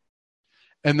them.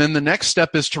 And then the next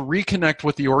step is to reconnect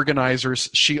with the organizers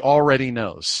she already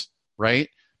knows, right?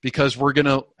 Because we're going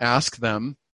to ask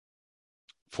them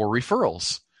for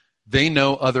referrals. They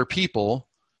know other people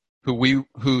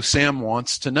who Sam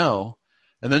wants to know.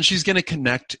 And then she's going to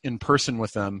connect in person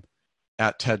with them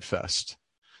at TED Fest.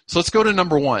 So let's go to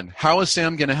number one. How is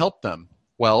Sam going to help them?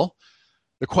 Well,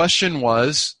 the question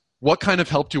was, what kind of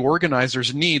help do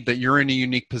organizers need that you're in a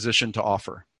unique position to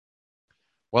offer?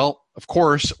 Well, of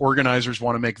course, organizers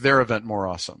want to make their event more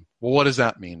awesome. Well, what does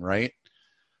that mean, right?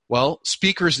 Well,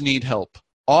 speakers need help.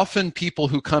 Often people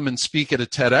who come and speak at a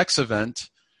TEDx event,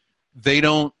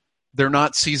 they're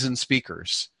not seasoned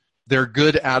speakers. They're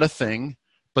good at a thing,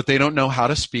 but they don't know how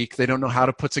to speak. They don't know how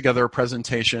to put together a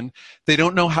presentation. They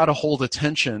don't know how to hold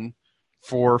attention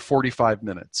for 45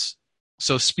 minutes.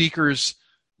 So speakers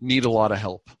need a lot of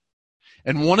help.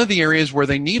 And one of the areas where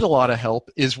they need a lot of help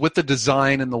is with the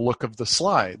design and the look of the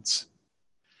slides.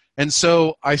 And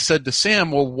so I said to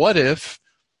Sam, well, what if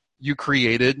you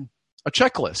created a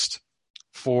checklist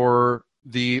for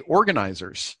the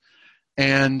organizers?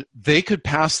 And they could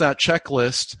pass that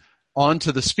checklist on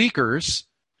to the speakers,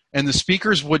 and the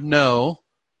speakers would know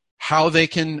how they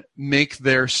can make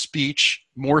their speech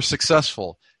more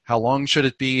successful. How long should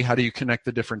it be? How do you connect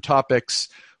the different topics?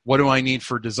 What do I need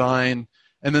for design?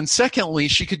 And then secondly,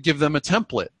 she could give them a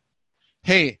template.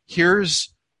 Hey,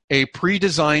 here's a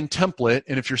pre-designed template,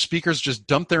 and if your speakers just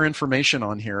dump their information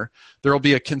on here, there will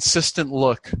be a consistent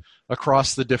look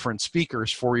across the different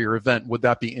speakers for your event. Would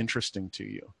that be interesting to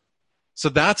you? So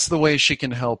that's the way she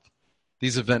can help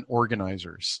these event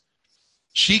organizers.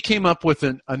 She came up with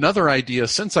another idea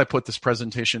since I put this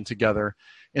presentation together,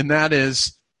 and that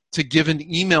is to give an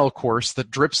email course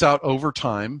that drips out over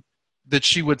time that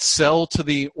she would sell to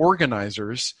the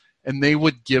organizers and they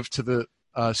would give to the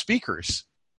speakers.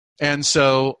 And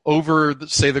so over,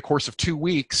 say, the course of 2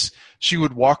 weeks, she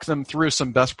would walk them through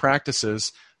some best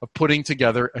practices of putting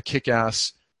together a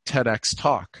kick-ass TEDx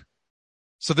talk.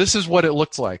 So this is what it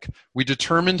looked like. We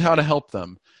determined how to help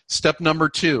them. Step number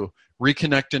 2,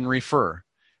 reconnect and refer.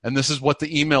 And this is what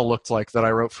the email looked like that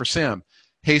I wrote for Sam.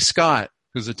 Hey, Scott,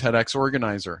 who's a TEDx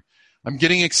organizer, I'm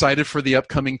getting excited for the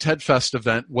upcoming TED Fest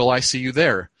event. Will I see you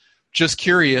there? Just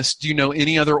curious, do you know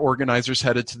any other organizers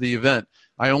headed to the event?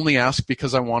 I only ask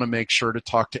because I want to make sure to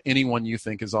talk to anyone you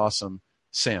think is awesome.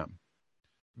 Sam.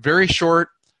 Very short,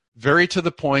 very to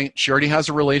the point. She already has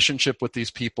a relationship with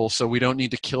these people, so we don't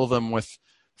need to kill them with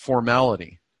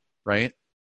formality, right?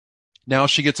 Now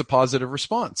she gets a positive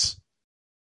response.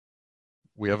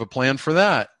 We have a plan for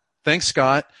that. Thanks,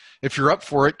 Scott. If you're up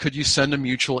for it, could you send a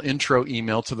mutual intro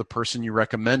email to the person you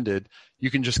recommended?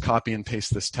 You can just copy and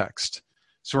paste this text.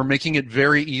 So we're making it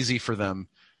very easy for them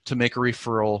to make a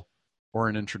referral or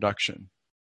an introduction.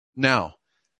 Now,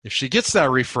 if she gets that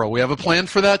referral, we have a plan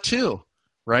for that too,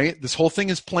 right? This whole thing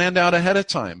is planned out ahead of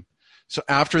time. So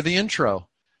after the intro,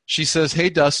 she says, hey,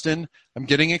 Dustin, I'm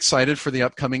getting excited for the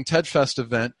upcoming TED Fest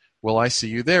event. Will I see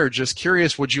you there? Just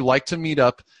curious, would you like to meet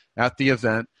up at the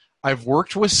event? I've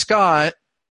worked with Scott,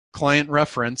 client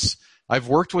reference. I've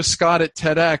worked with Scott at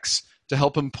TEDx to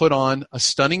help him put on a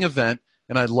stunning event,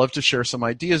 and I'd love to share some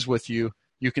ideas with you.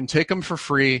 You can take them for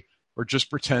free or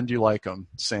just pretend you like them,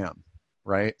 Sam,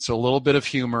 right? So a little bit of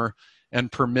humor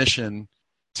and permission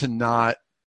to not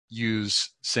use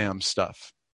Sam's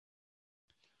stuff.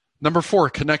 Number 4,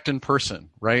 connect in person,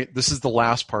 right? This is the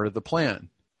last part of the plan.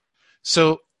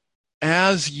 So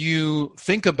as you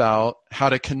think about how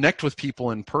to connect with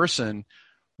people in person,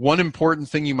 one important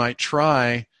thing you might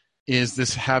try is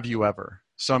this have you ever.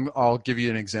 So I'll give you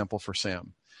an example for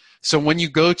Sam. So when you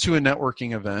go to a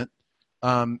networking event,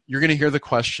 you're going to hear the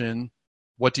question,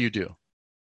 what do you do?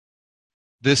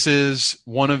 This is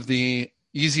one of the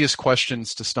easiest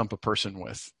questions to stump a person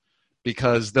with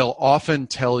because they'll often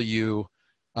tell you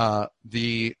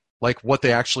what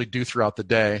they actually do throughout the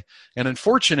day. And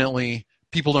unfortunately,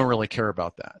 people don't really care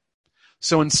about that.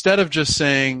 So instead of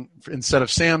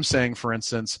Sam saying, for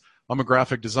instance, I'm a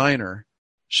graphic designer,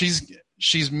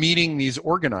 she's meeting these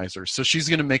organizers. So she's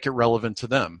going to make it relevant to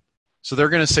them. So they're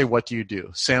going to say, what do you do?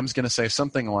 Sam's going to say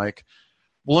something like,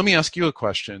 well, let me ask you a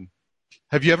question.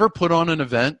 Have you ever put on an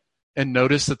event and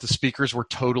noticed that the speakers were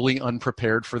totally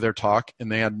unprepared for their talk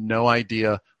and they had no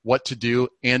idea what to do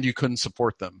and you couldn't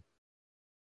support them?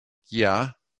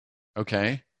 Yeah.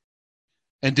 Okay.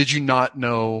 And did you not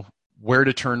know where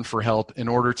to turn for help in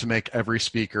order to make every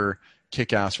speaker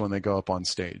kick ass when they go up on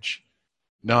stage?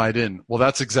 No, I didn't. Well,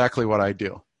 that's exactly what I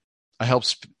do. I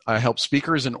help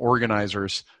speakers and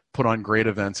organizers put on great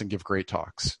events and give great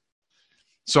talks.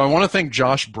 So I want to thank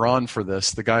Josh Braun for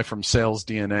this, the guy from Sales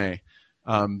DNA.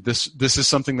 This is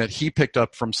something that he picked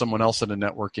up from someone else at a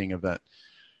networking event.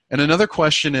 And another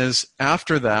question is,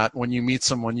 after that, when you meet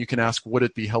someone, you can ask, would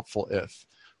it be helpful if?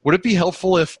 Would it be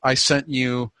helpful if I sent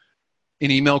you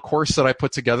an email course that I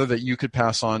put together that you could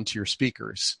pass on to your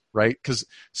speakers, right?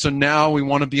 So now we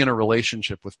want to be in a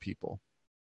relationship with people,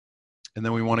 and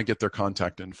then we want to get their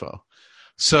contact info.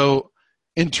 So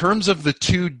in terms of the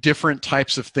two different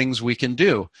types of things we can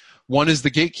do, one is the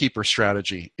gatekeeper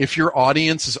strategy. If your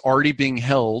audience is already being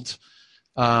held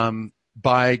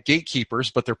by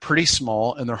gatekeepers, but they're pretty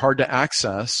small and they're hard to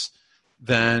access,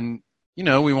 then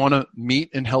we want to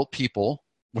meet and help people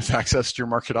with access to your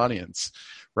market audience,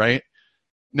 right?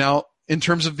 Now, in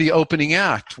terms of the opening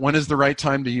act, when is the right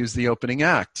time to use the opening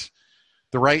act?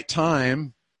 The right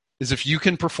time is if you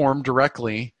can perform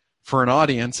directly for an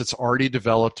audience that's already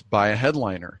developed by a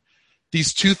headliner.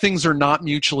 These two things are not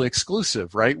mutually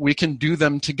exclusive, right? We can do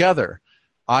them together.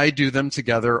 I do them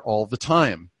together all the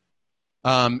time.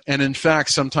 And in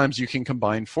fact, sometimes you can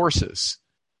combine forces.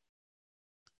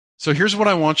 So here's what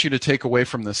I want you to take away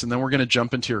from this, and then we're going to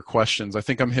jump into your questions. I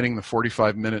think I'm hitting the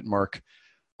 45-minute mark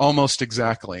almost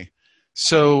exactly.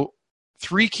 So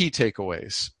 3 key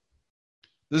takeaways.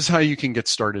 This is how you can get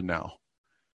started now.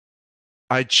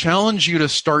 I challenge you to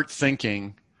start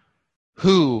thinking,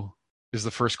 who is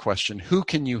the first question? Who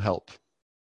can you help?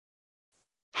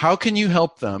 How can you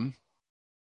help them?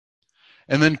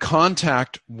 And then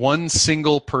contact one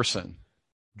single person,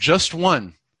 just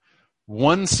one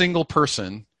single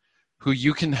person who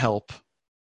you can help,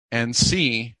 and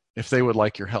see if they would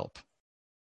like your help.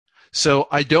 So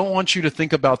I don't want you to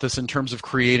think about this in terms of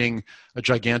creating a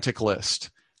gigantic list.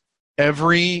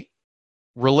 Every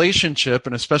relationship,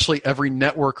 and especially every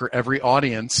network or every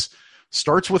audience,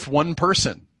 starts with one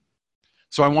person.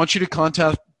 So I want you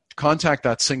to contact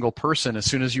that single person as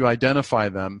soon as you identify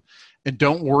them, and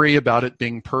don't worry about it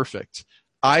being perfect.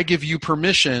 I give you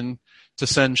permission to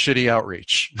send shitty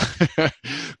outreach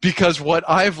because what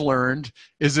I've learned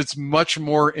is it's much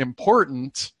more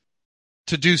important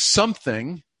to do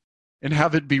something and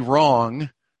have it be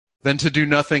wrong than to do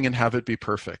nothing and have it be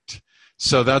perfect.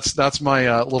 So that's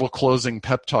my little closing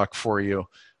pep talk for you.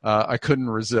 I couldn't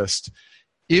resist.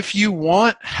 If you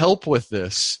want help with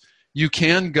this, you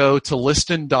can go to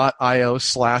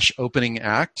liston.io/opening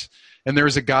act, and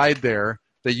there's a guide there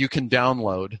that you can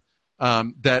download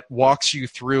that walks you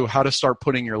through how to start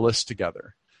putting your list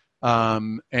together,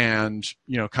 and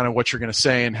kind of what you're going to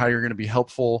say and how you're going to be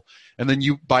helpful. And then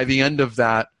by the end of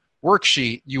that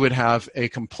worksheet, you would have a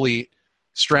complete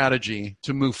strategy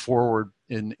to move forward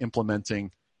in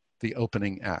implementing the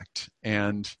opening act.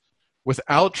 And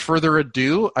without further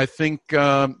ado, I think,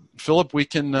 Philip, we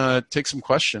can take some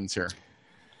questions here.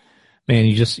 Man,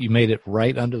 you made it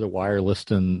right under the wire,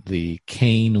 Liston. The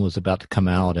cane was about to come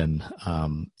out and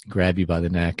grab you by the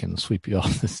neck and sweep you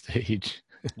off the stage.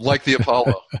 Like the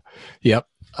Apollo. Yep.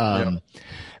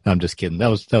 No, I'm just kidding.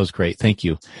 That was great. Thank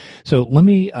you. So let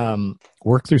me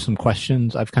work through some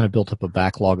questions. I've kind of built up a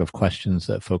backlog of questions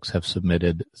that folks have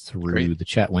submitted through the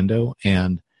chat window.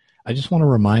 And I just want to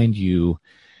remind you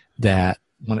that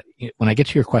when I get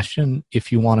to your question,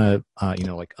 if you want to,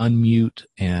 unmute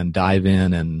and dive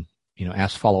in and,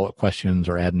 ask follow-up questions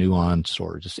or add nuance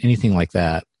or just anything like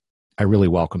that, I really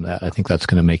welcome that. I think that's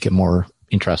going to make it more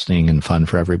interesting and fun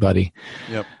for everybody.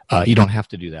 Yep. You don't have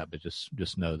to do that, but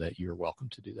just know that you're welcome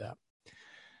to do that.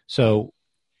 So,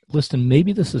 Liston,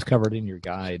 maybe this is covered in your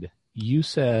guide. You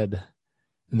said,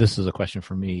 and this is a question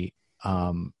for me,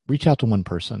 reach out to one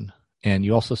person. And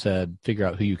you also said, figure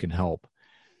out who you can help.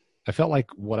 I felt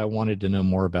like what I wanted to know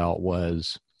more about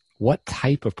was, what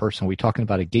type of person? Are we talking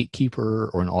about a gatekeeper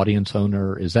or an audience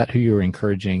owner? Is that who you're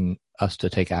encouraging us to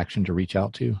take action to reach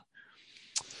out to?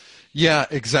 Yeah,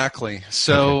 exactly.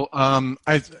 So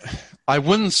okay. I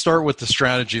wouldn't start with the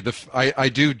strategy. I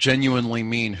do genuinely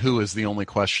mean who is the only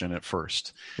question at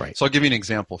first. Right. So I'll give you an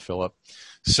example, Philip.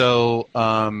 So,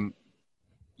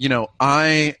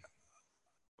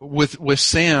 with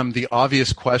Sam, the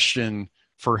obvious question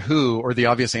for who, or the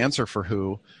obvious answer for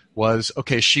who, was,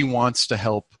 okay, she wants to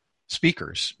help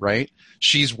speakers, right?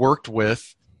 She's worked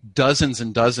with dozens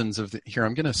and dozens of here,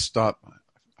 I'm going to stop.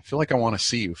 I feel like I want to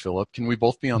see you, Philip. Can we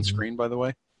both be on screen, by the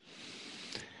way?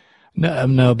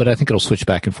 No, but I think it'll switch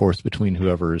back and forth between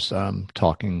whoever's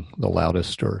talking the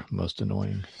loudest or most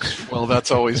annoying. Well,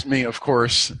 that's always me, of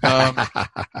course. So,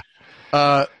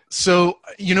 I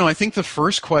think the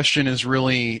first question is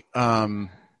really,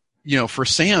 for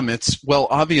Sam,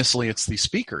 obviously it's the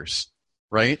speakers,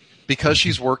 right? Because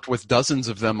she's worked with dozens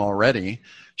of them already,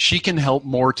 she can help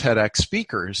more TEDx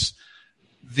speakers.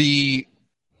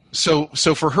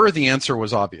 So for her, the answer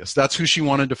was obvious. That's who she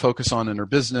wanted to focus on in her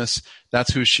business.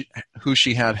 That's who she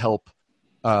had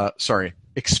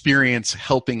experience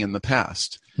helping in the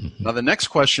past. Mm-hmm. Now, the next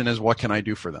question is, what can I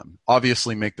do for them?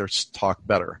 Obviously, make their talk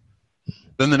better.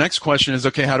 Then the next question is,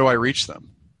 okay, how do I reach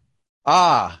them?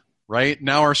 Right?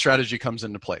 Now our strategy comes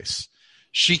into place.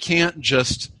 She can't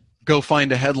just go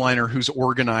find a headliner who's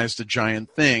organized a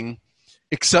giant thing,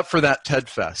 except for that TED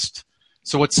Fest.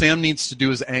 So what Sam needs to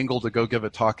do is angle to go give a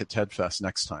talk at TED Fest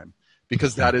next time,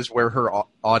 because that is where her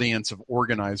audience of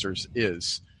organizers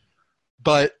is.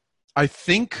 But I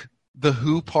think the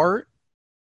who part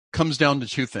comes down to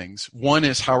two things. One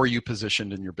is, how are you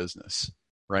positioned in your business,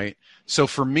 right? So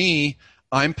for me,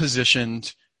 I'm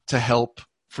positioned to help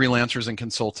freelancers and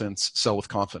consultants sell with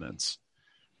confidence.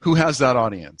 Who has that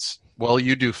audience? Well,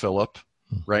 you do, Philip,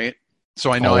 right?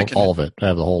 So I know I can. All of it. I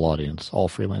have the whole audience, all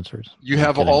freelancers. You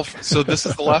have all. So this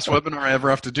is the last webinar I ever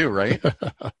have to do, right?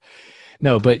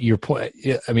 No, but your point,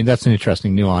 I mean, that's an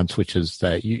interesting nuance, which is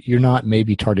that you're not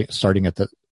maybe starting at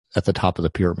the top of the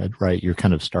pyramid, right? You're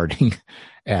kind of starting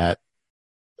at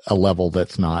a level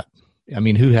that's not, I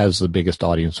mean, who has the biggest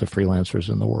audience of freelancers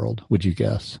in the world, would you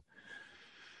guess?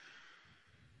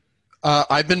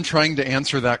 I've been trying to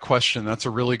answer that question. That's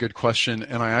a really good question.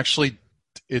 And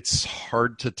it's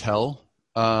hard to tell.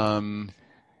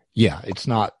 Yeah, it's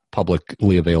not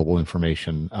publicly available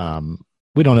information.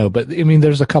 We don't know, but I mean,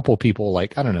 there's a couple people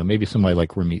like, I don't know, maybe somebody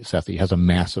like Ramit Sethi has a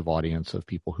massive audience of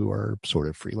people who are sort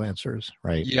of freelancers,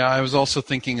 right? Yeah, I was also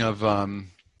thinking of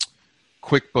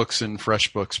QuickBooks and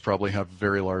FreshBooks probably have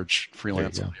very large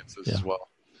freelance audiences as well.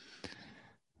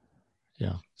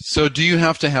 Yeah. So do you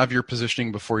have to have your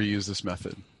positioning before you use this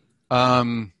method?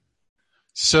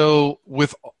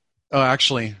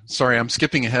 Actually, sorry, I'm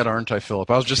skipping ahead, aren't I,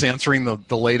 Philip? I was just answering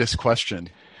the latest question.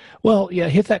 Well, yeah,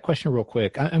 hit that question real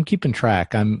quick. I'm keeping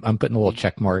track. I'm putting a little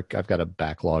check mark. I've got a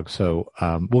backlog, so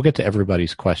we'll get to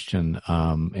everybody's question,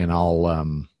 and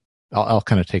I'll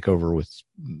kind of take over with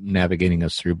navigating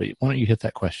us through. But why don't you hit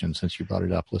that question since you brought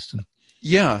it up, Liston?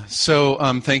 Yeah. So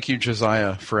thank you,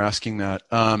 Josiah, for asking that.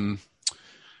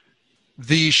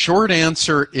 The short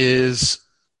answer is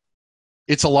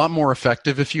it's a lot more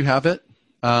effective if you have it.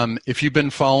 If you've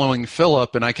been following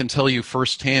Philip, and I can tell you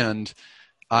firsthand,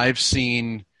 I've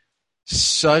seen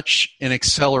such an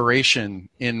acceleration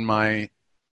in my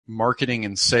marketing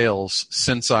and sales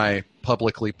since I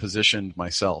publicly positioned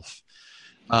myself.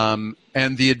 And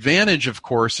the advantage, of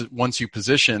course, once you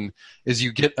position, is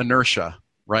you get inertia,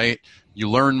 right?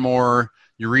 You learn more,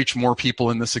 you reach more people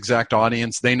in this exact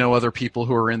audience. They know other people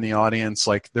who are in the audience.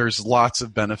 Like, there's lots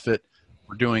of benefit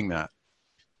for doing that.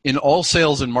 In all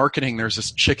sales and marketing, there's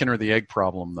this chicken or the egg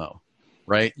problem, though,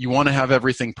 right? You want to have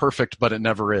everything perfect, but it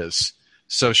never is.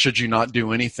 So should you not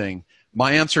do anything?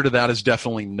 My answer to that is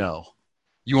definitely no.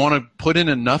 You want to put in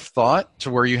enough thought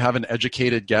to where you have an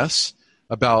educated guess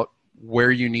about where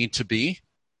you need to be,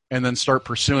 and then start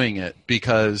pursuing it,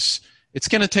 because it's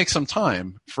going to take some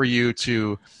time for you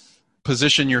to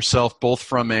position yourself both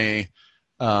from a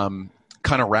kind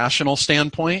of rational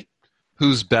standpoint,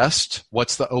 who's best,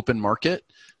 what's the open market,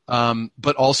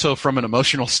 but also from an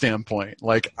emotional standpoint.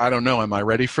 Like, I don't know, am I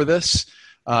ready for this?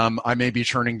 I may be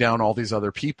turning down all these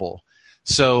other people.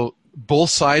 So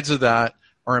both sides of that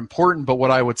are important, but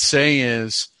what I would say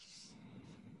is,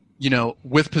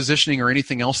 with positioning or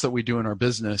anything else that we do in our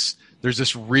business, there's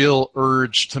this real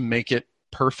urge to make it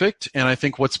perfect. And I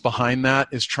think what's behind that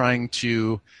is trying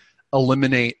to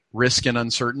eliminate risk and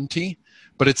uncertainty,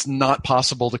 but it's not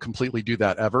possible to completely do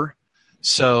that ever.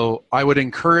 So I would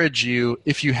encourage you,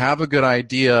 if you have a good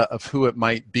idea of who it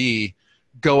might be,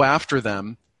 go after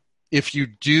them. If you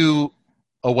do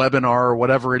a webinar or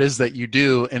whatever it is that you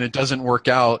do and it doesn't work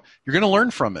out, you're going to learn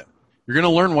from it. You're going to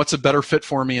learn what's a better fit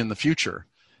for me in the future.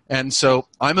 And so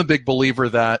I'm a big believer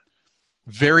that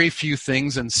very few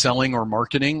things in selling or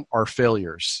marketing are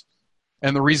failures.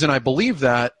 And the reason I believe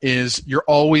that is you're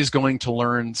always going to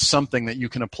learn something that you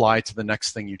can apply to the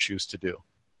next thing you choose to do.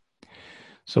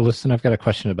 So listen, I've got a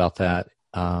question about that.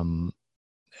 I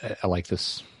like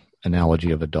this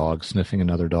analogy of a dog sniffing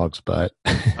another dog's butt.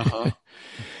 Uh-huh.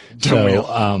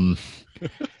 So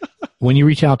when you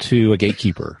reach out to a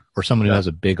gatekeeper or someone who has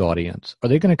a big audience, are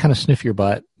they going to kind of sniff your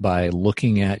butt by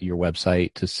looking at your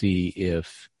website to see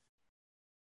if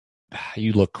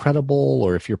you look credible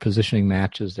or if your positioning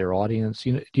matches their audience?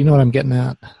 Do you know what I'm getting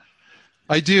at?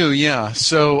 I do, yeah.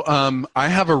 So I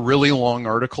have a really long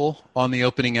article on the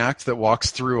opening act that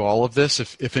walks through all of this.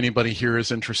 If anybody here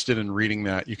is interested in reading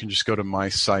that, you can just go to my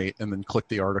site and then click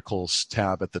the articles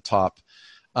tab at the top.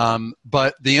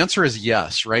 But the answer is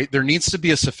yes, right? There needs to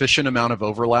be a sufficient amount of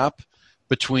overlap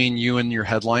between you and your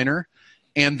headliner,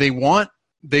 and they want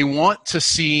to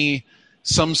see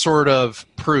some sort of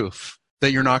proof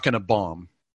that you're not going to bomb,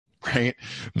 right?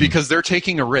 Because they're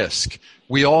taking a risk.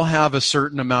 We all have a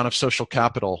certain amount of social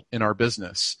capital in our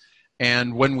business,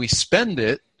 and when we spend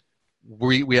it,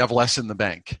 we have less in the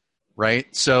bank, right?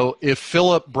 So if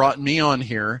Philip brought me on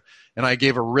here and I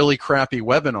gave a really crappy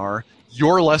webinar,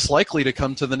 you're less likely to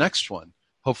come to the next one.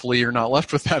 Hopefully you're not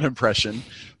left with that impression,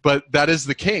 but that is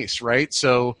the case, right?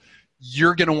 So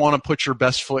you're going to want to put your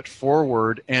best foot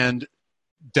forward and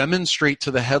demonstrate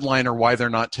to the headliner why they're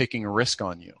not taking a risk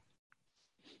on you.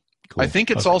 Cool. I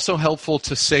think it's also helpful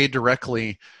to say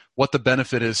directly what the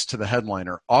benefit is to the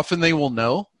headliner. Often they will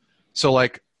know. So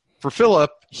like for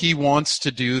Philip, he wants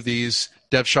to do these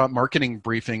DevShop marketing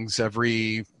briefings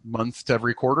every month to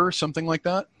every quarter, something like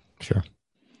that. Sure.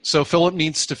 So Philip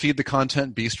needs to feed the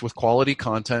content beast with quality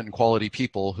content and quality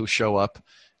people who show up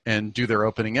and do their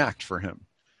opening act for him,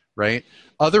 right?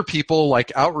 Other people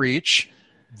like Outreach,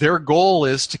 their goal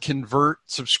is to convert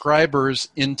subscribers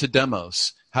into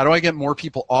demos. How do I get more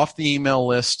people off the email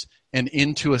list and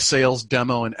into a sales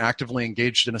demo and actively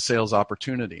engaged in a sales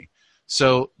opportunity?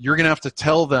 So you're going to have to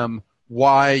tell them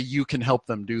why you can help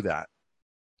them do that.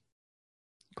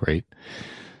 Great.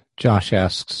 Josh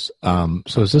asks,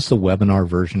 so is this the webinar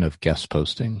version of guest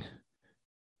posting?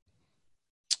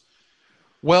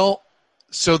 Well,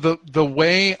 so the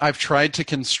way I've tried to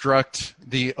construct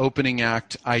the opening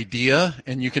act idea,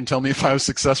 and you can tell me if I was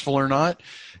successful or not,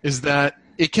 is that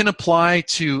it can apply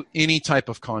to any type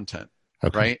of content,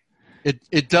 right?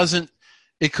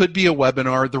 It could be a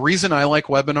webinar. The reason I like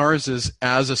webinars is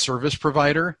as a service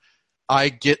provider, I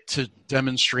get to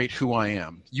demonstrate who I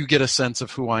am. You get a sense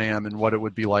of who I am and what it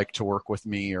would be like to work with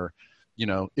me, or,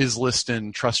 is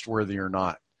Liston trustworthy or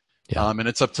not? Yeah. And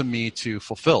it's up to me to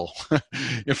fulfill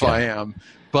if I am.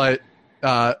 But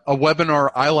a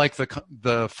webinar, I like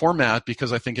the format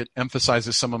because I think it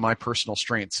emphasizes some of my personal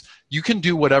strengths. You can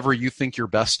do whatever you think you're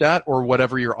best at or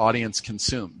whatever your audience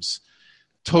consumes.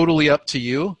 Totally up to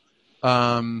you.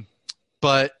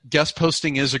 But guest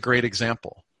posting is a great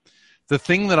example. The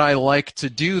thing that I like to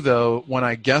do, though, when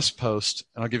I guest post,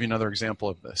 and I'll give you another example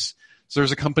of this. So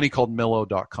there's a company called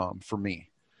Millo.com for me,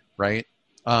 right?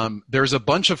 There's a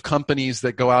bunch of companies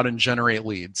that go out and generate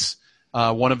leads.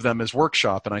 One of them is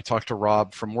Workshop, and I talked to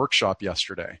Rob from Workshop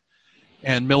yesterday.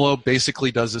 And Millo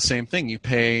basically does the same thing. You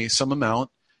pay some amount,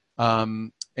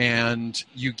 and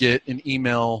you get an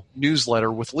email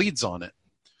newsletter with leads on it.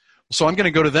 So I'm going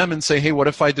to go to them and say, hey, what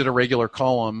if I did a regular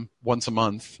column once a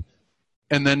month?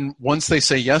 And then once they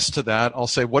say yes to that, I'll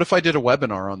say, what if I did a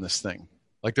webinar on this thing?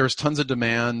 Like there's tons of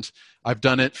demand. I've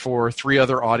done it for 3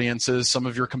 other audiences. Some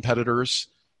of your competitors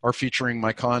are featuring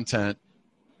my content.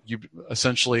 You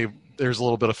essentially, there's a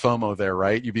little bit of FOMO there,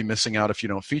 right? You'd be missing out if you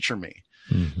don't feature me.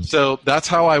 Mm-hmm. So that's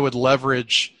how I would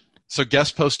leverage. So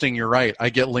guest posting, you're right. I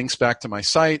get links back to my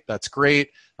site. That's great.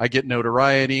 I get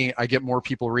notoriety. I get more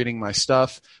people reading my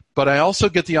stuff. But I also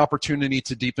get the opportunity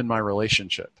to deepen my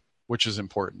relationship, which is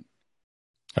important.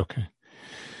 Okay.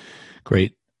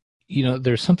 Great.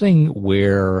 There's something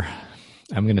where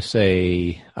I'm going to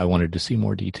say I wanted to see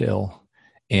more detail,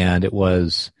 and it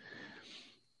was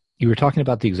you were talking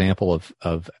about the example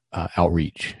of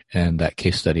Outreach and that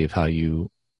case study of how you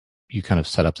kind of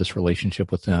set up this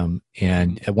relationship with them.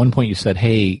 And at one point you said,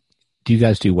 hey, do you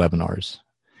guys do webinars?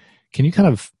 Can you kind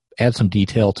of add some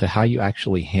detail to how you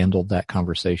actually handled that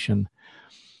conversation?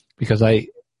 Because I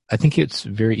think it's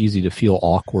very easy to feel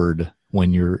awkward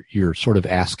when you're sort of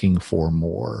asking for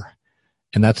more.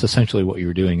 And that's essentially what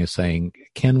you're doing, is saying,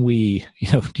 can we,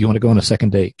 do you want to go on a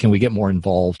second date? Can we get more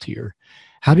involved here?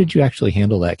 How did you actually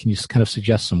handle that? Can you just kind of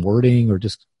suggest some wording or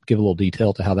just give a little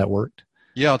detail to how that worked?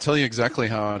 Yeah, I'll tell you exactly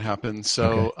how it happened.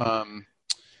 So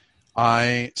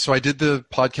I did the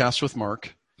podcast with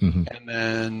Mark, mm-hmm. and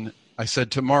then I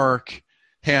said to Mark,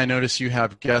 hey, I notice you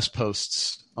have guest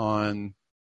posts on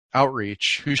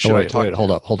Outreach. Who should I talk to?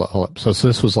 Hold up. So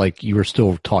this was like you were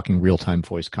still talking real-time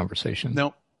voice conversation?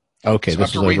 Nope. Okay, so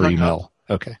this was over email.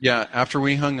 Okay. Yeah, after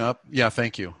we hung up,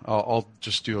 thank you. I'll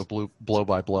just do a blow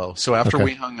by blow. So after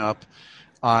we hung up,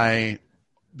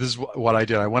 this is what I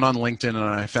did. I went on LinkedIn and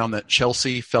I found that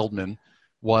Chelsea Feldman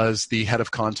was the head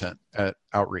of content at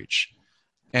Outreach.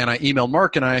 And I emailed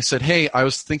Mark and I said, hey, I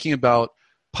was thinking about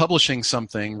publishing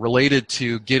something related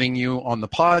to getting you on the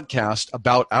podcast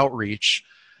about Outreach.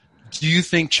 Do you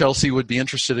think Chelsea would be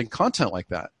interested in content like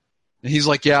that? And he's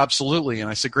like, yeah, absolutely. And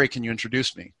I said, great, can you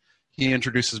introduce me? He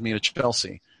introduces me to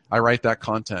Chelsea. I write that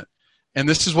content. And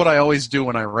this is what I always do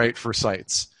when I write for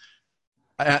sites.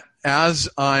 I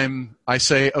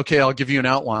say, okay, I'll give you an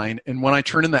outline. And when I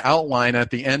turn in the outline at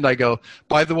the end, I go,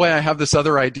 by the way, I have this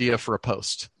other idea for a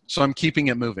post. So I'm keeping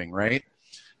it moving, right?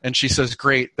 And she says,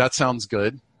 great, that sounds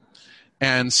good.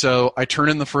 And so I turn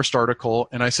in the first article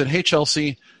and I said, hey,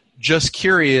 Chelsea, just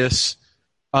curious,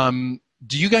 do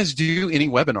you guys do any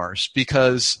webinars?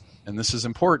 Because, and this is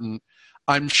important,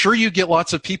 I'm sure you get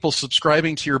lots of people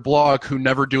subscribing to your blog who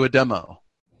never do a demo.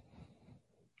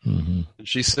 Mm-hmm. And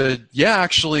she said, yeah,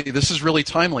 actually, this is really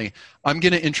timely. I'm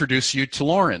going to introduce you to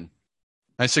Lauren.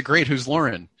 I said, great, who's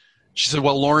Lauren? She said,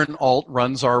 well, Lauren Alt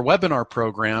runs our webinar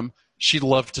program. She'd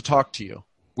love to talk to you.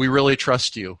 We really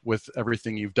trust you with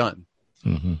everything you've done.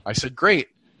 Mm-hmm. I said, great.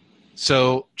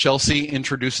 So Chelsea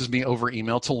introduces me over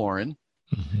email to Lauren.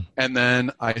 Mm-hmm. And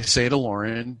then I say to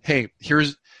Lauren, hey,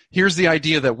 here's the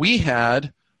idea that we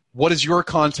had. What does your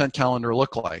content calendar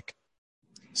look like?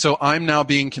 So I'm now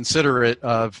being considerate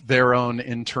of their own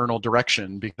internal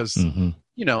direction because, mm-hmm.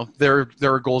 There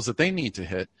are goals that they need to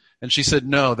hit. And she said,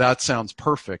 no, that sounds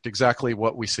perfect. Exactly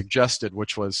what we suggested,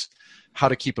 which was how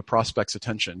to keep a prospect's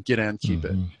attention, get and keep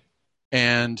mm-hmm. it.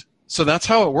 And so that's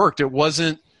how it worked. It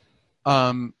wasn't,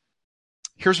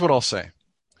 here's what I'll say.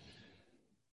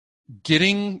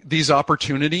 Getting these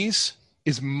opportunities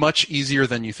is much easier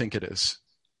than you think it is.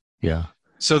 Yeah.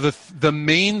 So the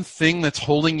main thing that's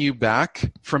holding you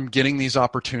back from getting these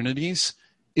opportunities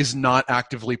is not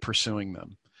actively pursuing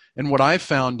them. And what I've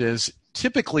found is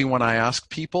typically when I ask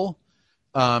people,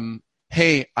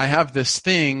 hey, I have this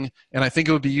thing and I think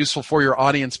it would be useful for your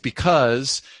audience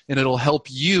because, and it'll help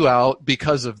you out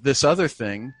because of this other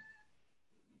thing,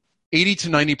 80 to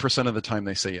 90% of the time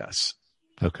they say yes.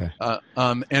 Okay.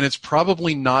 And it's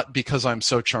probably not because I'm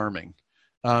so charming.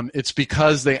 It's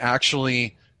because they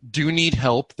actually do need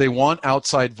help. They want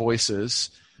outside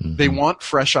voices. Mm-hmm. They want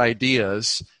fresh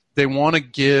ideas. They want to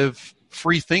give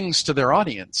free things to their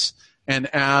audience. And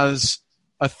as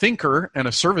a thinker and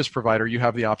a service provider, you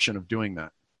have the option of doing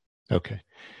that. Okay.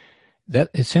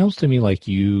 It sounds to me like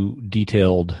you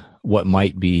detailed what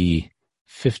might be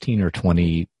 15 or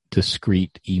 20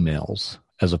 discrete emails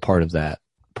as a part of that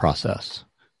process.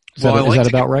 Is that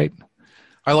about right?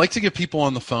 I like to get people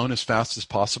on the phone as fast as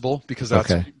possible because that's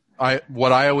okay.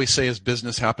 What I always say is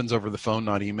business happens over the phone,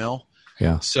 not email.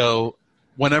 Yeah. So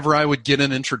whenever I would get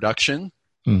an introduction,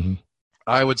 mm-hmm.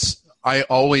 I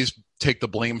always take the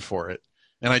blame for it.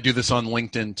 And I do this on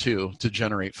LinkedIn too to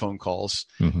generate phone calls.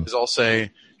 Mm-hmm. Is I'll say,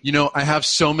 I have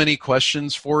so many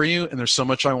questions for you and there's so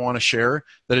much I want to share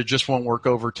that it just won't work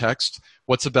over text.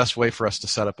 What's the best way for us to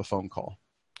set up a phone call?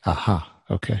 Aha.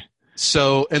 Okay.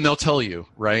 So, and they'll tell you,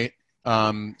 right?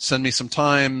 Send me some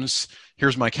times.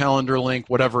 Here's my calendar link,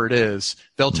 whatever it is.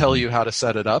 They'll tell you how to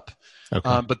set it up.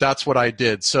 Okay. But that's what I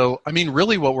did. So, I mean,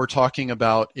 really what we're talking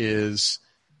about is,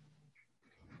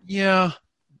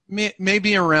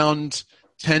 maybe around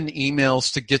 10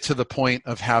 emails to get to the point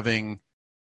of having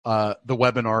the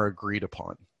webinar agreed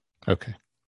upon. Okay.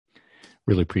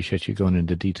 Really appreciate you going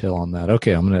into detail on that.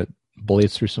 Okay, I'm going to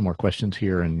blaze through some more questions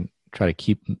here and try to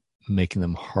keep making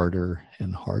them harder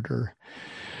and harder.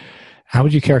 How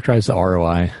would you characterize the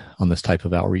ROI on this type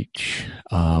of outreach?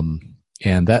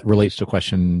 And that relates to a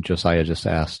question Josiah just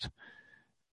asked.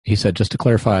 He said, just to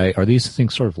clarify, are these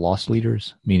things sort of loss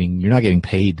leaders? Meaning you're not getting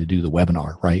paid to do the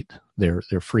webinar, right? They're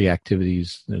free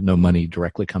activities. No money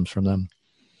directly comes from them.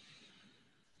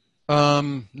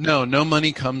 No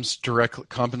money comes direct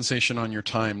compensation on your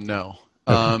time. No.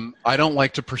 Okay. I don't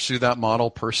like to pursue that model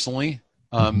personally.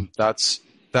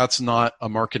 That's not a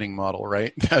marketing model,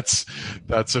 right? That's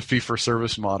a fee for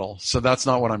service model. So that's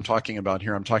not what I'm talking about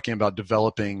here. I'm talking about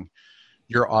developing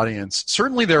your audience.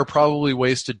 Certainly there are probably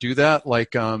ways to do that.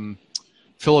 Like,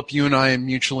 Philip, you and I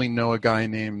mutually know a guy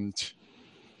named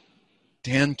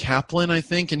Dan Kaplan, I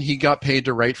think, and he got paid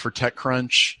to write for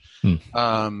TechCrunch.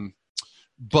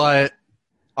 But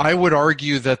I would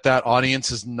argue that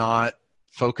audience is not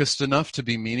focused enough to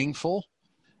be meaningful.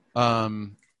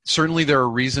 Certainly there are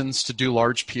reasons to do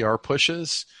large PR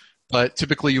pushes, but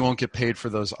typically you won't get paid for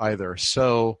those either.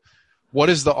 So what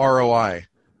is the ROI?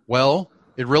 Well,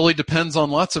 it really depends on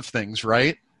lots of things,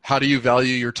 right? How do you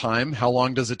value your time? How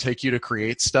long does it take you to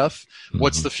create stuff? Mm-hmm.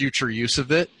 What's the future use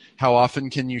of it? How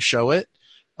often can you show it?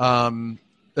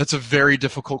 That's a very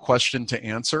difficult question to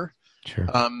answer. Sure.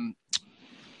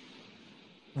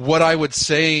 What I would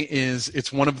say is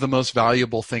it's one of the most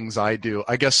valuable things I do.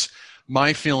 I guess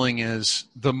my feeling is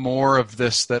the more of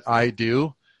this that I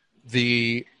do,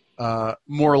 the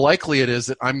more likely it is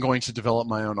that I'm going to develop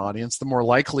my own audience, the more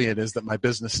likely it is that my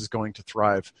business is going to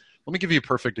thrive. Let me give you a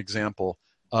perfect example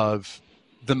of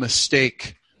the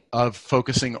mistake of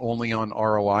focusing only on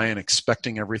ROI and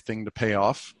expecting everything to pay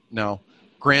off. Now,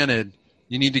 granted,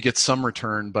 you need to get some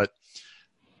return, but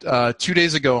 2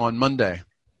 days ago on Monday,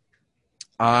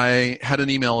 I had an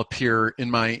email appear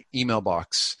in my email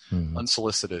box,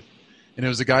 unsolicited. And it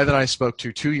was a guy that I spoke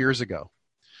to 2 years ago.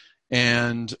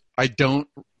 And I don't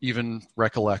even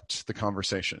recollect the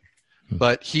conversation.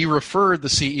 But he referred the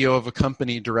CEO of a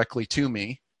company directly to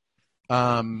me.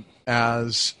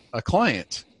 as a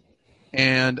client.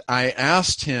 And I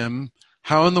asked him,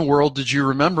 how in the world did you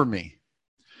remember me?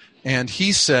 And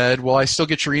he said, well, I still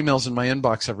get your emails in my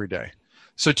inbox every day.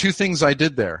 So two things I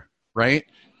did there, right?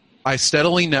 I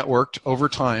steadily networked over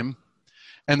time.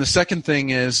 And the second thing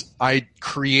is I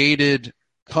created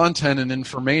content and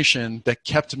information that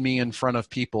kept me in front of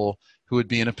people who would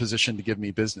be in a position to give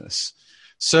me business.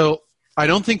 So I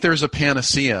don't think there's a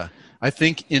panacea. I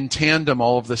think in tandem,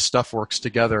 all of this stuff works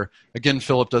together. Again,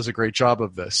 Philip does a great job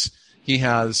of this. He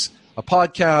has a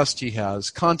podcast. He has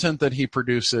content that he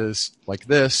produces like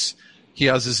this. He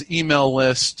has his email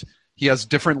list. He has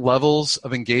different levels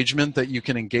of engagement that you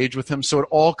can engage with him. So it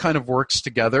all kind of works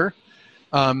together.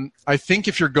 I think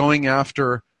if you're going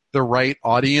after the right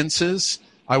audiences,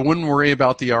 I wouldn't worry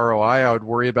about the ROI. I would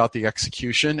worry about the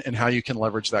execution and how you can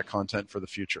leverage that content for the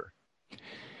future.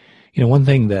 You know, one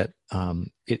thing that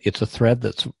it's a thread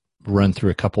that's run through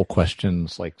a couple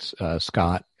questions. Like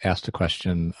Scott asked a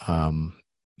question,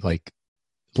 like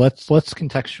let's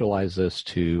contextualize this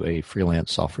to a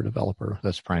freelance software developer.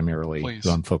 That's primarily Please. who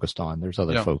I'm focused on. There's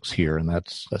other folks here, and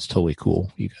that's totally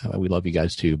cool. We love you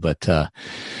guys too, but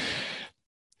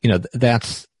you know,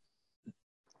 that's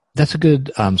a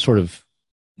good sort of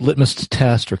litmus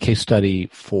test or case study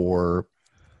for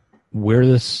where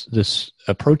this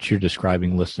approach you're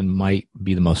describing, Liston, might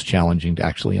be the most challenging to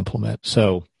actually implement.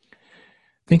 So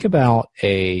think about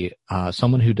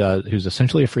someone who's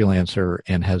essentially a freelancer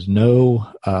and has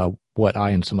no what I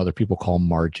and some other people call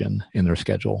margin in their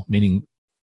schedule, meaning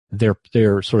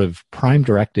their sort of prime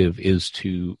directive is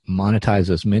to monetize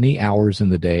as many hours in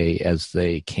the day as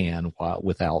they can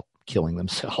without killing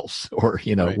themselves or,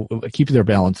 you know, right, keep their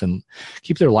balance and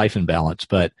keep their life in balance.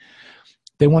 But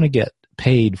they want to get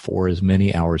paid for as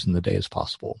many hours in the day as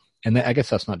possible. And I guess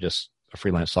that's not just a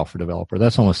freelance software developer.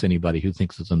 That's almost anybody who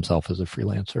thinks of themselves as a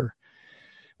freelancer.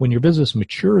 When your business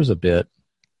matures a bit,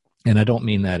 and I don't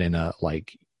mean that in a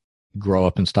like grow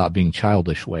up and stop being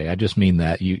childish way. I just mean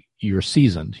that you're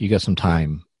seasoned. You got some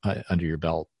time under your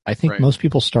belt. I think most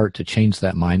people start to change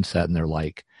that mindset, and they're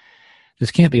like,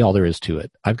 this can't be all there is to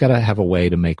it. I've got to have a way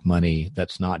to make money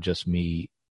that's not just me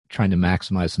trying to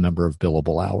maximize the number of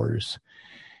billable hours.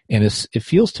 And it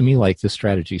feels to me like this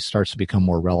strategy starts to become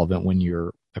more relevant when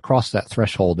you're across that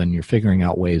threshold and you're figuring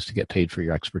out ways to get paid for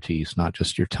your expertise, not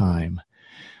just your time.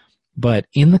 But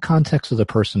in the context of the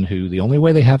person who the only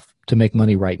way they have to make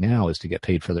money right now is to get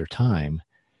paid for their time,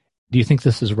 do you think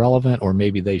this is relevant, or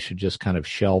maybe they should just kind of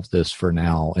shelve this for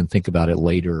now and think about it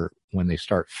later when they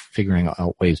start figuring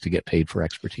out ways to get paid for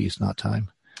expertise, not time?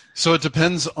 So it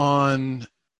depends on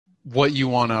what you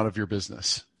want out of your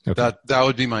business. Okay. That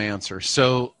would be my answer.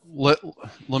 So let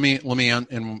me,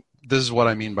 and this is what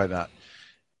I mean by that.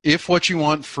 If what you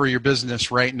want for your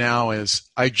business right now is,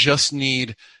 I just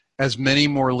need as many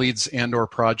more leads and or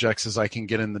projects as I can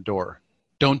get in the door,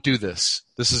 don't do this.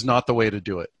 This is not the way to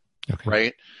do it,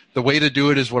 right? The way to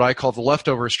do it is what I call the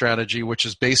leftover strategy, which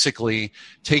is basically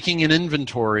taking an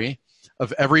inventory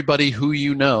of everybody who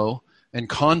you know and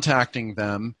contacting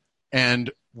them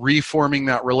and reforming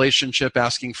that relationship,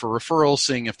 asking for referrals,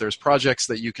 seeing if there's projects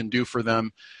that you can do for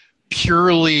them,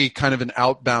 purely kind of an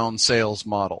outbound sales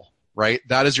model, right?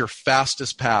 That is your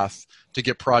fastest path to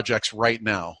get projects right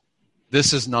now.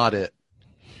 This is not it.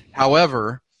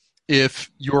 However,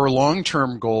 if your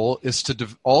long-term goal is to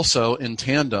also in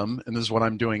tandem, and this is what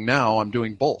I'm doing now, I'm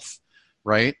doing both,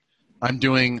 right? I'm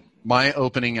doing my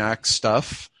opening act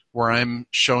stuff where I'm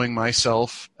showing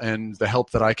myself and the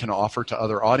help that I can offer to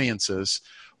other audiences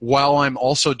while I'm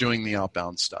also doing the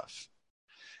outbound stuff.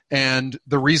 And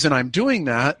the reason I'm doing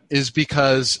that is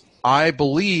because I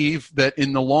believe that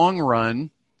in the long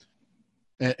run,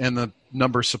 and the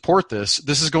numbers support this,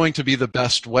 this is going to be the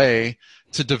best way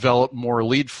to develop more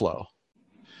lead flow.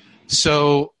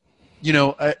 So, you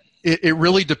know, it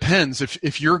really depends.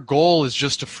 If your goal is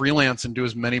just to freelance and do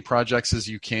as many projects as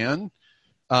you can,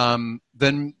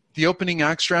 then the opening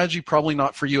act strategy, probably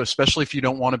not for you, especially if you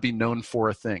don't want to be known for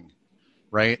a thing,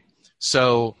 right?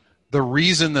 So the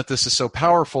reason that this is so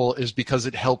powerful is because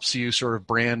it helps you sort of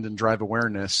brand and drive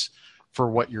awareness for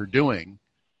what you're doing,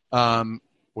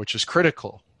 which is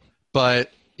critical.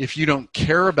 But if you don't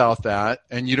care about that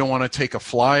and you don't want to take a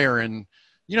flyer and,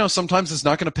 you know, sometimes it's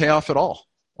not going to pay off at all.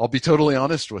 I'll be totally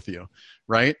honest with you,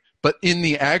 right? But in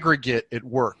the aggregate, it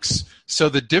works. So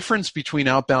the difference between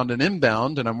outbound and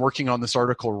inbound, and I'm working on this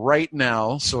article right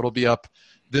now, so it'll be up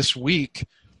this week.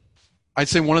 I'd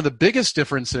say one of the biggest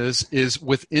differences is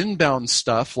with inbound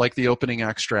stuff like the opening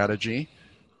act strategy,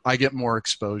 I get more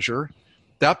exposure.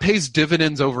 That pays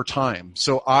dividends over time.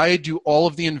 So I do all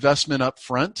of the investment up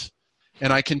front,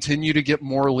 And I continue to get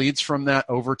more leads from that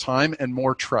over time and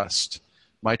more trust.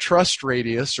 My trust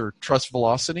radius or trust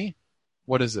velocity,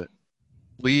 what is it?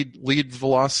 Lead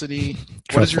velocity. What is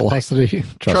Trust your velocity. thing?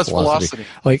 Trust velocity.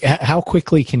 Like, how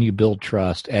quickly can you build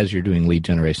trust as you're doing lead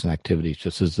generation activities?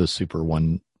 Just as a super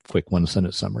quick one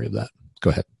sentence summary of that. Go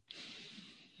ahead.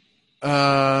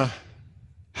 How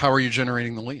are you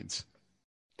generating the leads?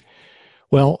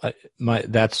 Well,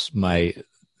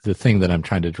 the thing that I'm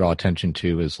trying to draw attention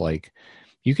to is, like,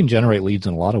 you can generate leads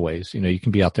in a lot of ways. You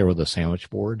can be out there with a sandwich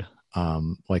board,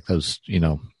 like those,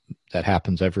 that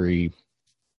happens every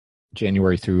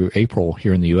January through April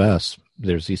here in the U.S.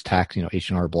 There's these tax,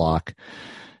 H&R Block,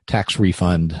 tax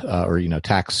refund, or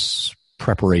tax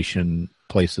preparation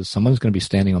places. Someone's going to be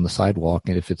standing on the sidewalk,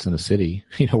 and if it's in a city,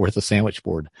 with a sandwich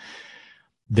board,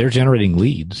 they're generating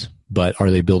leads, but are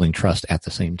they building trust at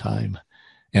the same time?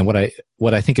 And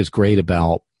what I think is great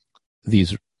about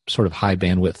these sort of high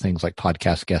bandwidth things like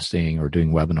podcast guesting or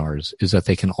doing webinars is that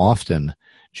they can often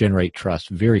generate trust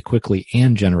very quickly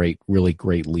and generate really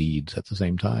great leads at the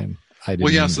same time.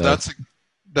 So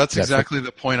that's exactly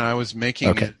the point I was making.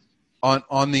 Okay.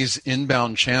 On these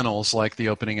inbound channels like the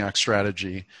opening act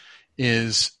strategy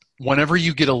is whenever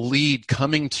you get a lead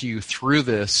coming to you through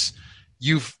this,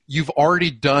 you've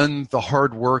already done the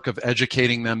hard work of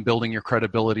educating them, building your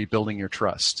credibility, building your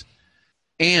trust.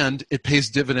 And it pays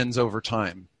dividends over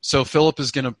time. So Philip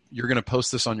you're going to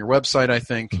post this on your website, I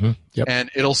think, Yep.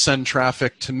 and it'll send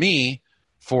traffic to me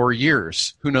for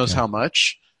years. Who knows how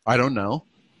much? I don't know,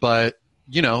 but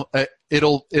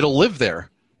it'll live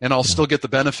there, and I'll still get the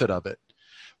benefit of it.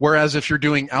 Whereas if you're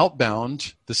doing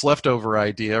outbound, this leftover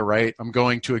idea, right? I'm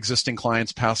going to existing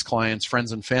clients, past clients,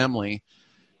 friends and family.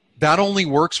 That only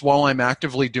works while I'm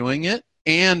actively doing it,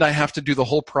 and I have to do the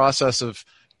whole process of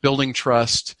building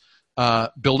trust,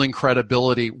 building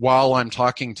credibility while I'm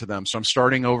talking to them. So I'm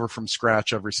starting over from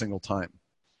scratch every single time.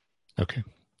 Okay,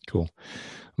 cool.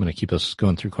 I'm going to keep us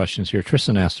going through questions here.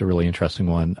 Tristan asked a really interesting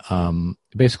one.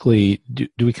 Basically,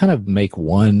 do we kind of make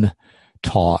one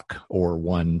talk or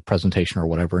one presentation or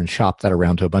whatever and shop that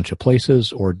around to a bunch of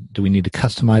places, or do we need to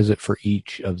customize it for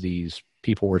each of these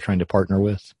people we're trying to partner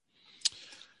with?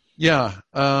 Yeah.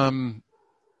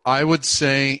 I would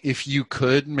say if you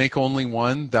could make only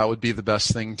one, that would be the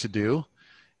best thing to do.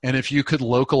 And if you could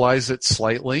localize it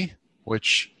slightly,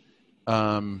 which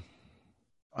I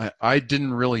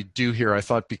didn't really do here. I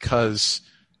thought because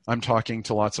I'm talking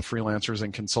to lots of freelancers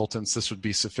and consultants, this would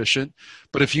be sufficient.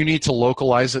 But if you need to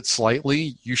localize it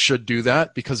slightly, you should do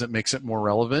that because it makes it more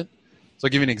relevant. So I'll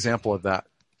give you an example of that.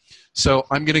 So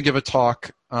I'm going to give a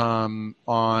talk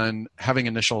on having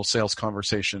initial sales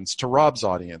conversations to Rob's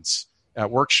audience at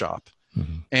workshop.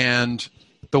 Mm-hmm. And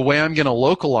the way I'm going to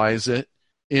localize it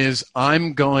is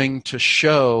I'm going to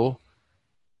show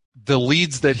the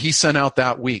leads that he sent out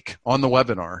that week on the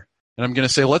webinar. And I'm going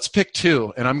to say, let's pick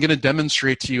two. And I'm going to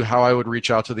demonstrate to you how I would reach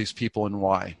out to these people and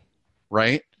why.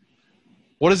 Right?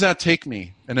 What does that take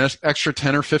me? An extra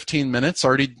 10 or 15 minutes?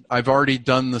 I've already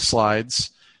done the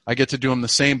slides. I get to do them the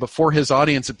same. But for his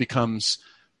audience, it becomes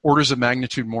orders of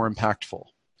magnitude more impactful.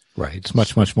 Right. It's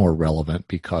much, much more relevant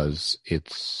because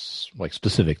it's like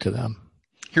specific to them.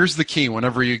 Here's the key.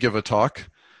 Whenever you give a talk,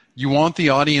 you want the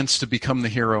audience to become the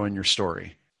hero in your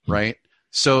story, right?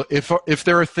 So if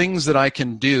there are things that I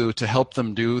can do to help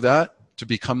them do that, to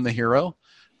become the hero,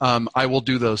 I will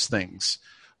do those things.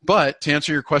 But to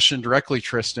answer your question directly,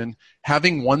 Tristan,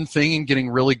 having one thing and getting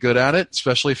really good at it,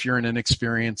 especially if you're an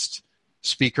inexperienced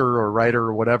speaker or writer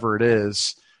or whatever it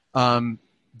is,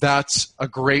 that's a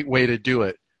great way to do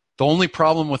it. The only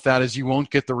problem with that is you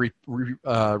won't get the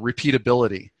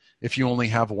repeatability if you only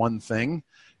have one thing.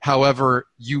 However,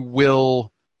 you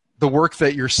will, the work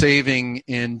that you're saving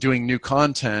in doing new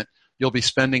content, you'll be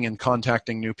spending in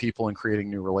contacting new people and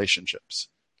creating new relationships.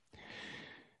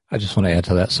 I just want to add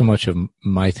to that. So much of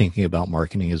my thinking about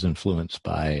marketing is influenced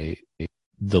by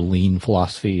the lean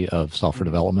philosophy of software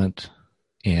development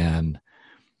and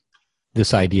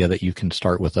this idea that you can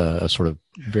start with a sort of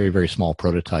very, very small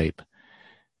prototype.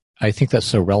 I think that's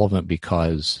so relevant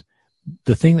because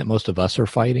the thing that most of us are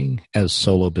fighting as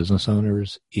solo business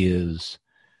owners is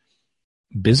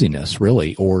busyness,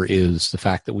 really, or is the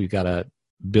fact that we've got to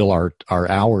bill our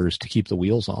hours to keep the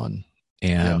wheels on.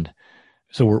 And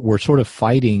so we're sort of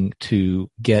fighting to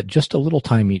get just a little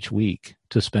time each week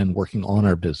to spend working on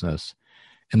our business.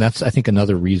 And that's, I think,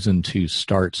 another reason to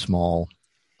start small.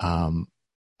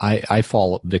 I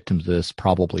fall victim to this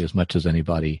probably as much as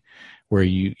anybody, where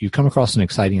you come across an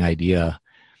exciting idea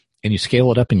and you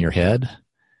scale it up in your head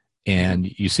and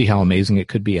you see how amazing it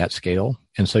could be at scale.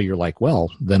 And so you're like, well,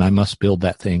 then I must build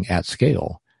that thing at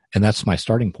scale. And that's my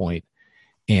starting point.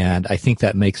 And I think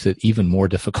that makes it even more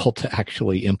difficult to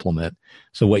actually implement.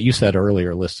 So what you said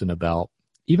earlier, Liston, about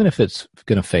even if it's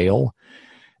going to fail,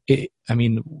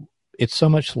 it's so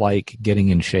much like getting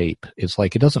in shape. It's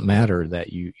like, it doesn't matter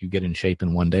that you get in shape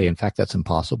in one day. In fact, that's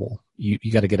impossible. You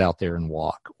got to get out there and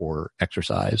walk or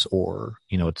exercise, or,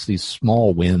 it's these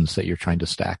small wins that you're trying to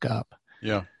stack up.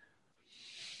 Yeah.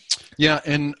 Yeah.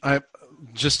 And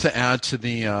just to add to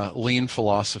the lean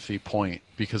philosophy point,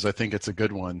 because I think it's a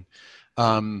good one.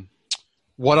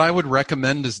 What I would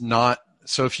recommend is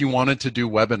so if you wanted to do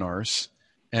webinars,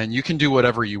 and you can do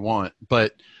whatever you want,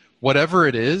 but whatever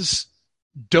it is,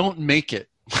 don't make it.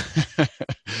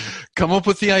 Come up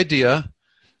with the idea,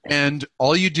 and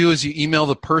all you do is you email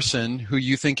the person who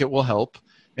you think it will help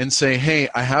and say, hey,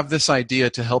 I have this idea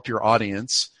to help your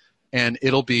audience, and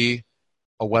it'll be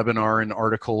a webinar, an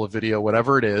article, a video,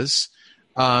 whatever it is.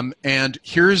 And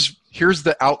here's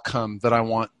the outcome that I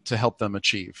want to help them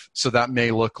achieve. So that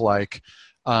may look like,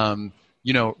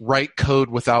 write code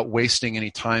without wasting any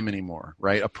time anymore,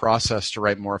 right? A process to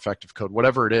write more effective code,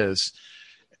 whatever it is.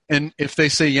 And if they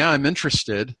say, yeah, I'm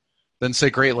interested, then say,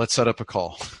 great, let's set up a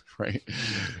call, right?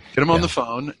 Get them on the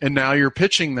phone, and now you're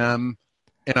pitching them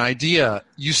an idea.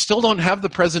 You still don't have the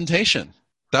presentation.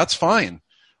 That's fine.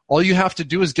 All you have to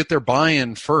do is get their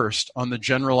buy-in first on the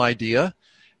general idea,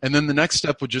 and then the next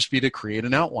step would just be to create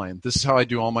an outline. This is how I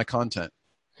do all my content.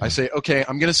 I say, okay,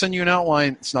 I'm going to send you an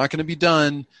outline. It's not going to be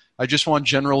done. I just want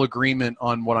general agreement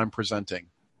on what I'm presenting.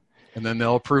 And then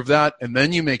they'll approve that, and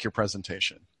then you make your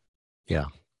presentation. Yeah.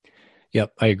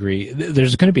 Yep, I agree.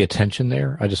 There's going to be a tension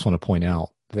there. I just want to point out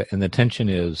that, and the tension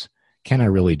is, can I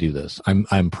really do this?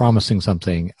 I'm promising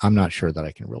something. I'm not sure that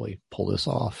I can really pull this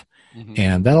off. Mm-hmm.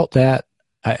 And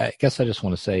I guess I just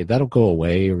want to say that'll go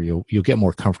away, or you'll get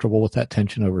more comfortable with that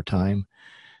tension over time.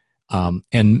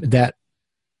 And that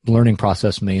learning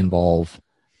process may involve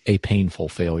a painful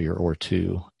failure or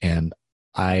two. And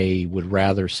I would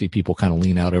rather see people kind of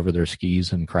lean out over their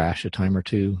skis and crash a time or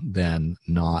two than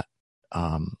not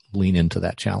lean into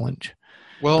that challenge.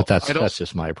 Well, but that's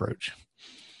just my approach.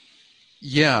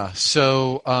 Yeah.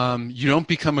 So you don't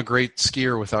become a great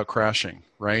skier without crashing,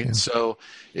 right? Yeah. So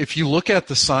if you look at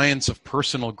the science of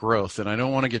personal growth, and I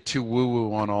don't want to get too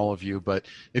woo-woo on all of you, but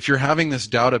if you're having this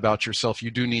doubt about yourself, you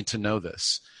do need to know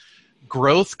this.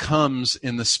 Growth comes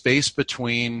in the space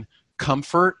between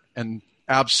comfort and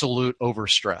absolute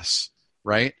overstress,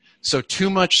 right? So too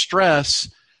much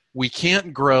stress, we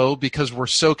can't grow because we're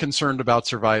so concerned about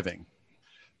surviving.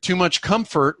 Too much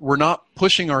comfort, we're not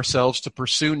pushing ourselves to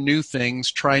pursue new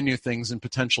things, try new things, and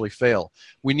potentially fail.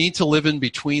 We need to live in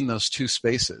between those two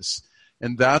spaces.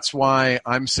 And that's why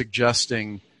I'm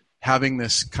suggesting having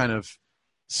this kind of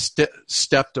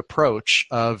stepped approach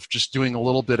of just doing a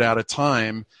little bit at a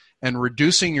time and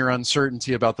reducing your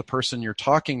uncertainty about the person you're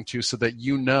talking to so that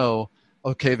you know,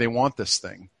 okay, they want this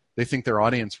thing. They think their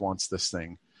audience wants this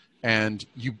thing. And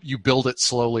you build it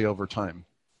slowly over time.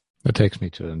 That takes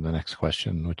me to the next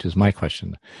question, which is my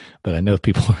question, but I know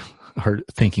people are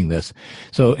thinking this.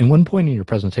 So in one point in your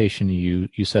presentation,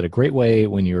 you said a great way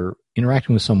when you're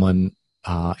interacting with someone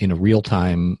in a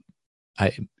real-time,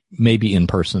 maybe in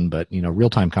person, but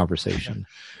real-time conversation.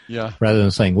 Yeah. Rather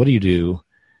than saying, what do you do?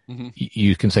 Mm-hmm.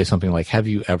 You can say something like, have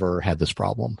you ever had this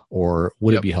problem? Or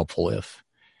would it be helpful if?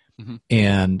 Mm-hmm.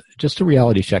 And just a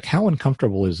reality check, how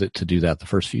uncomfortable is it to do that the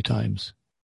first few times?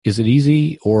 Is it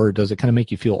easy, or does it kind of make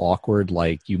you feel awkward,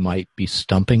 like you might be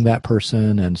stumping that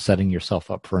person and setting yourself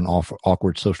up for an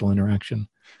awkward social interaction?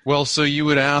 Well, so you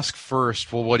would ask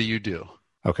first, well, what do you do?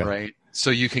 Okay. Right? So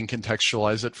you can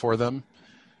contextualize it for them.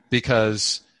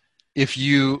 Because if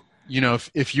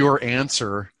if your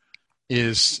answer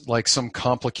is like some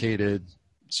complicated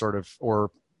sort of, or,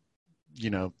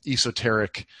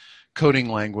 esoteric coding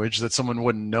language that someone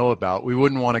wouldn't know about, we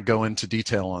wouldn't want to go into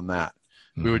detail on that.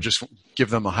 Mm-hmm. We would just give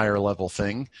them a higher level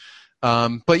thing.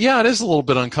 But yeah, it is a little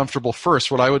bit uncomfortable first.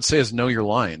 What I would say is know your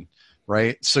line,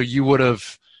 right? So you would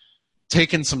have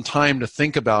taken some time to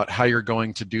think about how you're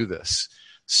going to do this.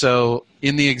 So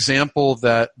in the example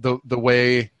that the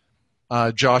way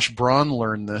Josh Braun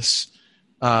learned this,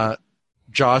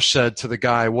 Josh said to the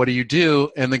guy, what do you do?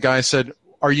 And the guy said,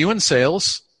 are you in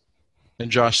sales?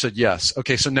 And Josh said, yes.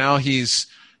 Okay, so now he's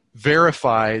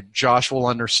verified Josh will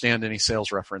understand any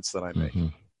sales reference that I make. Mm-hmm.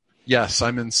 Yes,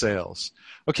 I'm in sales.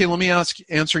 Okay, let me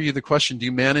answer you the question. Do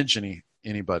you manage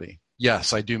anybody?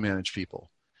 Yes, I do manage people.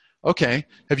 Okay,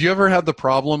 have you ever had the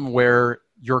problem where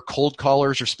your cold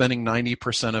callers are spending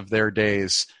 90% of their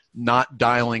days not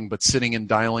dialing but sitting in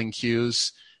dialing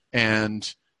queues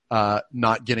and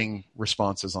not getting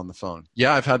responses on the phone?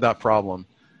 Yeah, I've had that problem.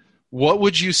 What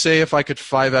would you say if I could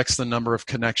 5x the number of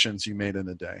connections you made in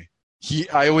a day?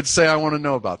 I would say, I want to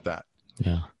know about that.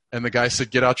 Yeah. And the guy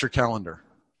said, get out your calendar.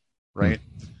 Right.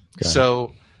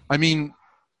 So, I mean,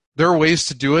 there are ways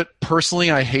to do it.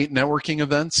 Personally, I hate networking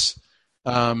events.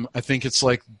 I think it's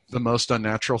like the most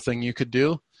unnatural thing you could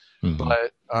do. mm-hmm.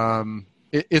 But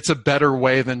it's a better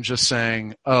way than just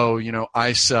saying, oh,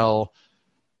 I sell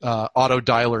auto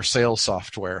dialer sales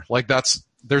software. Like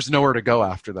there's nowhere to go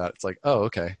after that. It's like, oh,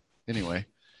 okay. Anyway.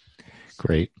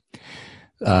 Great.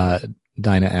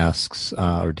 Dinah asks,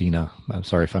 or Dina, I'm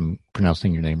sorry if I'm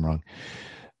pronouncing your name wrong.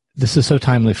 This is so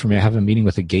timely for me. I have a meeting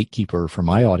with a gatekeeper for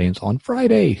my audience on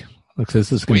Friday. Looks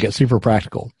this is going to get super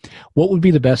practical. What would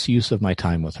be the best use of my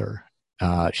time with her?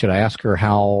 Should I ask her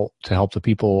how to help the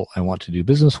people I want to do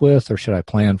business with, or should I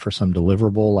plan for some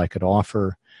deliverable I could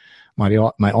offer?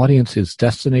 My audience is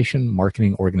destination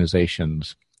marketing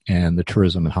organizations and the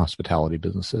tourism and hospitality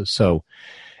businesses. So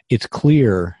it's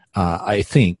clear, I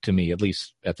think, to me, at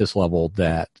least at this level,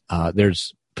 that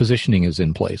there's positioning is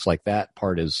in place. Like that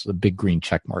part is the big green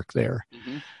check mark there.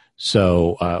 Mm-hmm.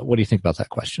 So what do you think about that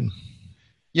question?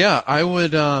 Yeah, I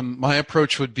would, my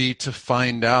approach would be to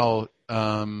find out,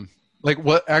 like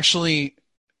what actually,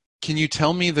 can you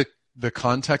tell me the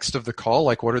context of the call?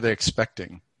 Like what are they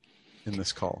expecting in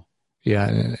this call?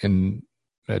 Yeah, and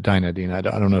Dina, I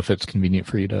don't know if it's convenient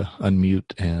for you to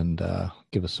unmute and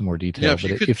give us some more detail. Yeah, if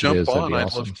you could jump on, I'd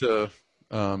awesome. love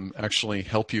to actually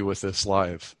help you with this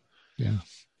live. Yeah.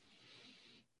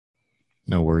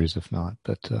 No worries if not,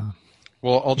 but...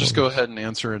 well, I'll just go ahead and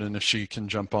answer it, and if she can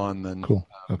jump on, then cool.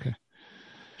 Okay.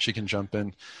 She can jump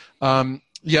in.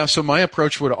 Yeah, so my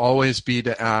approach would always be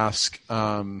to ask,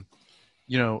 who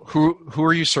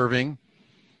are you serving?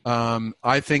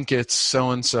 I think it's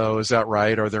so-and-so. Is that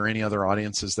right? Are there any other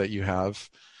audiences that you have?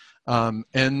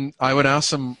 And I would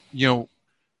ask them,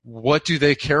 what do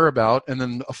they care about? And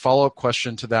then a follow-up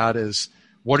question to that is,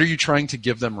 what are you trying to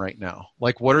give them right now?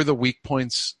 Like, what are the weak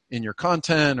points in your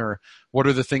content, or what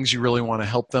are the things you really want to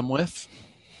help them with?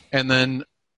 And then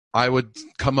I would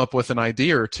come up with an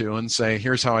idea or two and say,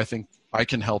 here's how I think I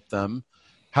can help them.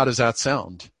 How does that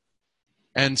sound?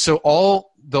 And so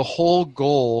the whole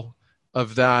goal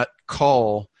of that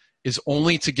call is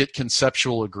only to get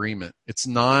conceptual agreement. It's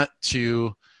not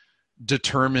to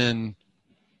determine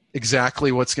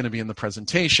exactly what's going to be in the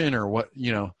presentation or what,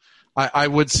 I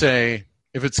would say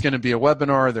if it's going to be a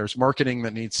webinar, there's marketing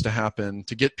that needs to happen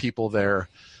to get people there.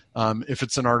 If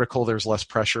it's an article, there's less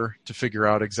pressure to figure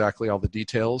out exactly all the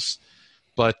details.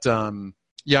 But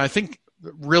I think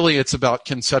really it's about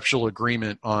conceptual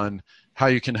agreement on how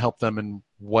you can help them and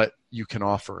what you can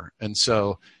offer. And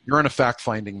so you're on a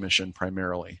fact-finding mission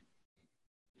primarily.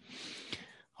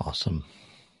 Awesome.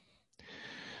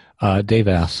 Dave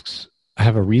asks, I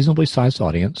have a reasonably sized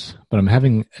audience, but I'm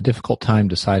having a difficult time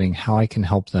deciding how I can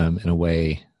help them in a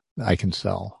way I can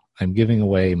sell. I'm giving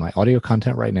away my audio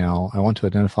content right now. I want to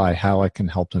identify how I can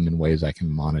help them in ways I can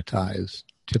monetize.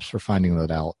 Tips for finding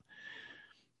that out.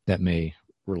 That may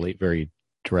relate very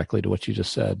directly to what you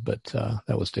just said, but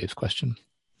that was Dave's question.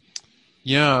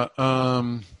 Yeah,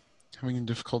 having a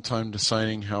difficult time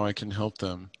deciding how I can help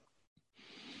them.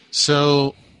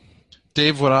 So,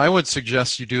 Dave, what I would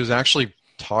suggest you do is actually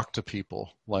talk to people.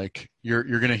 Like you're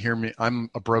going to hear me. I'm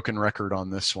a broken record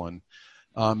on this one.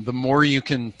 The more you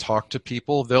can talk to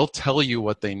people, they'll tell you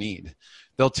what they need.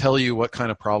 They'll tell you what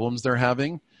kind of problems they're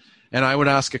having. And I would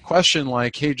ask a question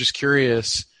like, hey, just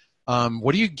curious,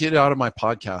 what do you get out of my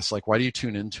podcast? Like, why do you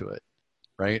tune into it?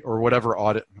 Right? Or whatever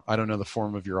I don't know the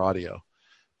form of your audio.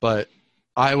 But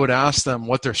I would ask them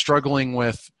what they're struggling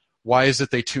with. Why is it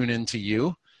they tune into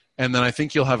you? And then I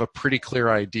think you'll have a pretty clear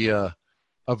idea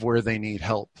of where they need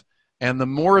help. And the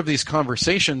more of these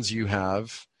conversations you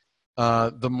have,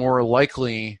 the more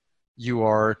likely you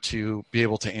are to be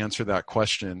able to answer that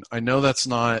question. I know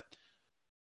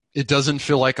it doesn't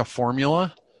feel like a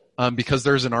formula because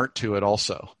there's an art to it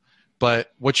also.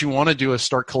 But what you want to do is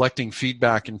start collecting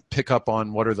feedback and pick up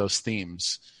on what are those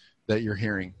themes that you're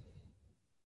hearing.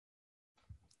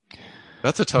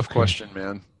 That's a tough question,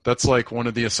 man. That's like one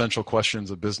of the essential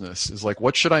questions of business is like,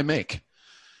 what should I make?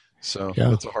 So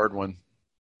That's a hard one.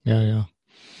 Yeah.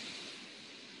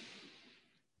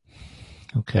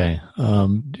 Okay.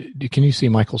 Can you see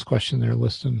Michael's question there,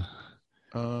 Liston?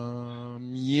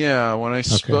 Yeah. When I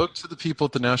spoke to the people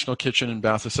at the National Kitchen and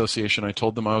Bath Association, I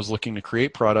told them I was looking to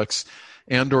create products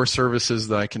and/or services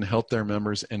that I can help their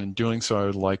members, and in doing so, I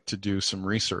would like to do some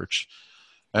research.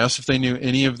 I asked if they knew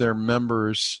any of their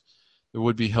members that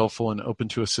would be helpful and open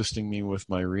to assisting me with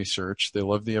my research. They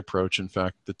love the approach. In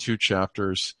fact, the 2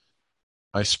 chapters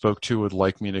I spoke to would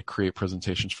like me to create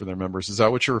presentations for their members. Is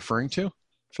that what you're referring to,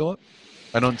 Philip?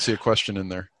 I don't see a question in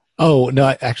there. Oh no,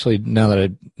 actually, now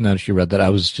that you read that, I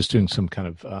was just doing some kind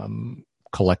of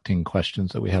collecting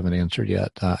questions that we haven't answered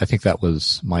yet. I think that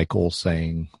was Michael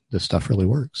saying this stuff really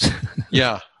works.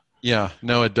 Yeah,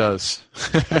 no, it does.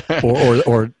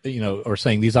 or or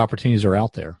saying these opportunities are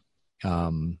out there.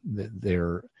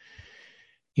 They're,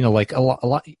 like a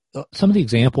lot. Some of the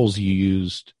examples you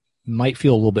used might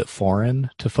feel a little bit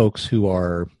foreign to folks who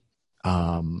are,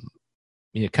 kind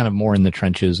of more in the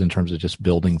trenches in terms of just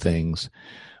building things.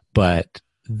 But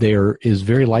there is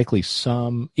very likely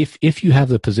some, if you have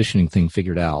the positioning thing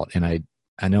figured out, and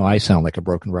I know I sound like a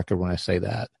broken record when I say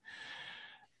that,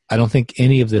 I don't think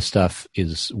any of this stuff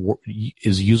is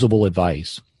usable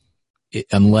advice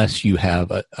unless you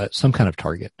have some kind of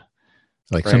target,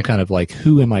 like some kind of like,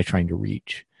 who am I trying to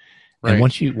reach? Right. And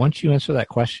once you answer that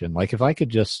question, like if I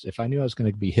knew I was going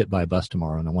to be hit by a bus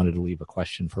tomorrow and I wanted to leave a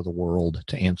question for the world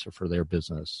to answer for their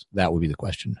business, that would be the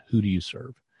question: who do you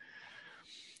serve?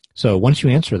 So once you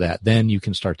answer that, then you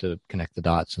can start to connect the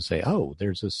dots and say, oh,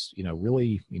 there's this,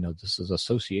 really, this is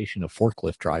association of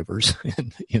forklift drivers,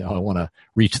 and I want to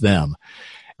reach them.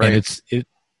 Right.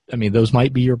 And those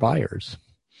might be your buyers.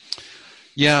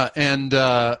 Yeah, and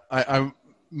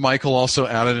Michael also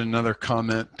added another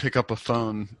comment: pick up a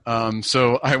phone.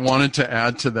 So I wanted to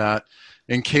add to that,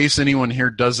 in case anyone here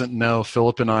doesn't know,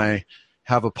 Philip and I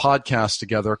have a podcast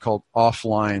together called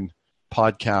Offline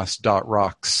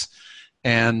Podcast.rocks.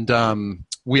 And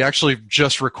we actually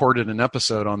just recorded an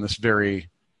episode on this very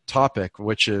topic,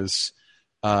 which is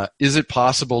it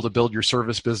possible to build your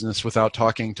service business without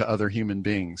talking to other human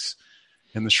beings?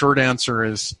 And the short answer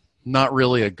is not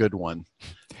really a good one.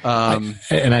 I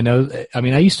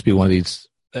used to be one of these,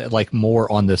 like,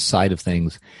 more on this side of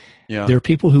things. Yeah. There are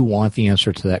people who want the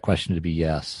answer to that question to be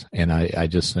yes, and I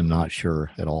just am not sure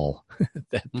at all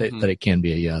that it can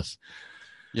be a yes.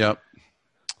 Yep.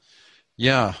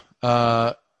 Yeah.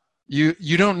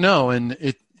 You don't know,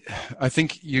 and I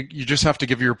think you just have to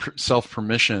give yourself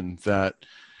permission that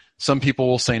some people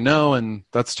will say no, and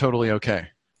that's totally okay.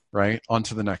 Right? On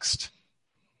to the next.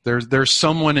 There's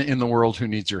someone in the world who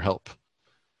needs your help.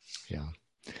 Yeah.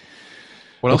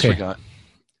 What else we got?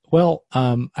 Well,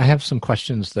 I have some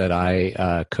questions that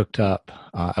I cooked up.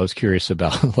 I was curious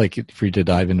about, like, for you to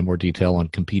dive into more detail on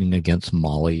competing against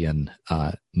Molly and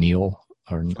Neil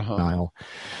or Niall.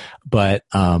 But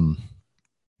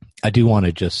I do want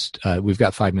to just, we've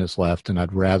got 5 minutes left, and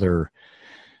I'd rather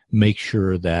make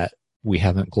sure that we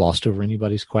haven't glossed over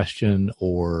anybody's question,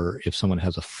 or if someone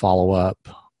has a follow-up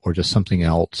or just something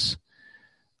else,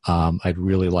 I'd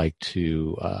really like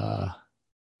to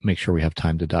make sure we have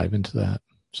time to dive into that.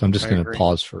 So I'm just going to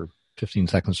pause for 15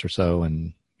 seconds or so,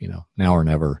 and, now or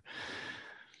never.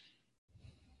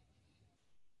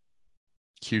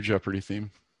 Cue Jeopardy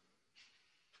theme.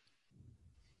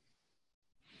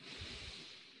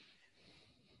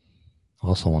 I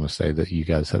also want to say that you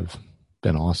guys have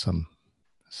been awesome.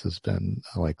 This has been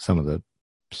like some of the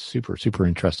super, super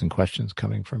interesting questions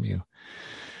coming from you.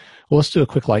 Well, let's do a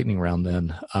quick lightning round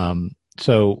then.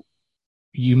 So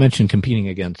you mentioned competing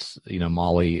against,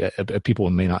 Molly. People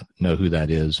may not know who that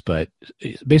is, but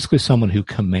basically someone who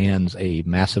commands a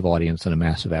massive audience and a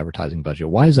massive advertising budget.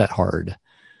 Why is that hard?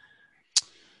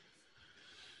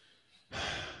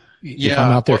 Yeah, if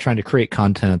I'm out there trying to create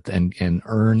content and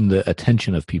earn the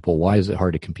attention of people, why is it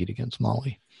hard to compete against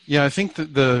Molly? Yeah, I think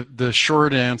that the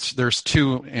short answer, there's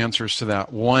two answers to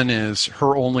that. One is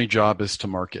her only job is to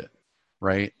market,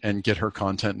 right, and get her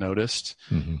content noticed.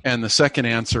 Mm-hmm. And the second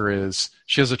answer is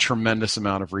she has a tremendous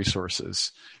amount of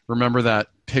resources. Remember that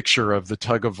picture of the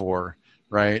tug of war,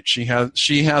 right? She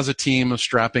has a team of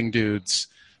strapping dudes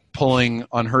pulling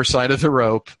on her side of the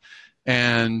rope,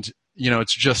 and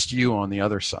it's just you on the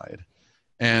other side.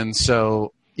 And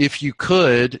so if you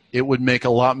could, it would make a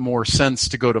lot more sense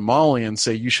to go to Molly and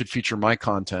say, you should feature my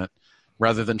content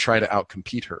rather than try to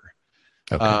outcompete her.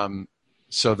 Okay.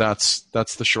 So that's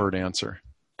the short answer.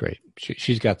 Great.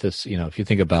 She's got this, if you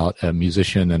think about a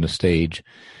musician and a stage,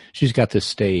 she's got this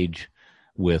stage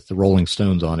with the Rolling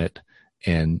Stones on it,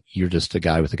 and you're just a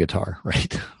guy with a guitar,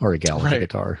 right? Or a gal with a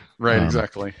guitar. Right,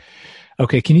 exactly.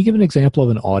 Okay, can you give an example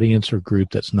of an audience or group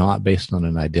that's not based on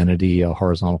an identity, a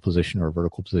horizontal position, or a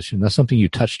vertical position? That's something you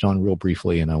touched on real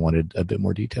briefly, and I wanted a bit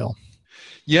more detail.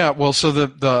 Yeah, well, so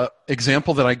the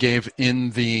example that I gave in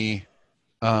the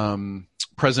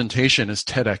presentation is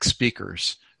TEDx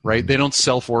speakers, right? Mm-hmm. They don't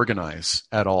self-organize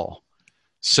at all.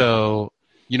 So,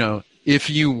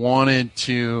 if you wanted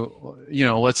to,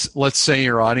 let's say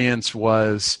your audience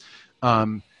was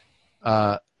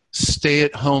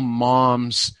stay-at-home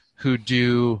moms who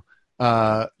do,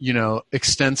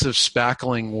 extensive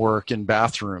spackling work in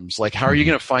bathrooms. Like, how are you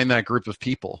going to find that group of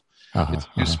people? It's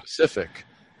too specific,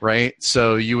 right?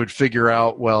 So you would figure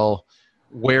out, well,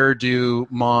 where do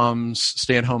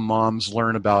stay-at-home moms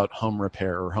learn about home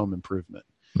repair or home improvement,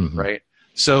 right?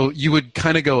 So you would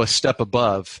kind of go a step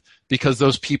above because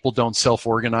those people don't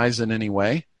self-organize in any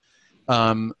way.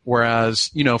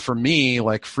 Whereas, for me,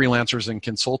 like freelancers and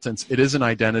consultants, it is an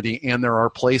identity, and there are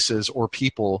places or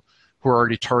people who are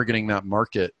already targeting that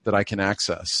market that I can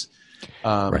access.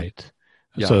 Right.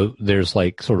 Yeah. So there's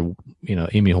like sort of,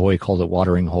 Amy Hoy calls it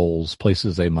watering holes,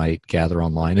 places they might gather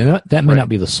online. And that may not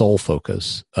be the sole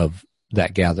focus of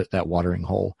that watering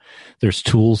hole. There's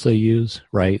tools they use,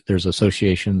 right? There's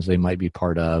associations they might be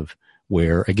part of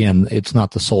where, again, it's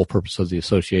not the sole purpose of the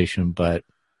association, but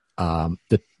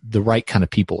the right kind of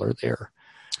people are there.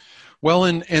 Well,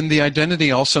 and the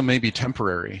identity also may be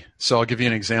temporary. So I'll give you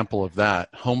an example of that.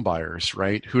 Home buyers,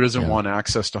 right? Who doesn't want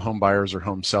access to home buyers or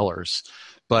home sellers?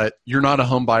 But you're not a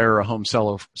home buyer or a home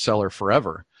seller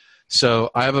forever.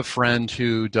 So I have a friend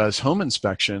who does home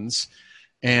inspections,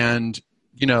 and,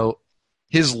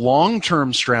 his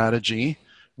long-term strategy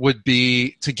would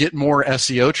be to get more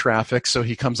SEO traffic so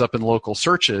he comes up in local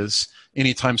searches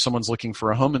anytime someone's looking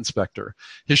for a home inspector.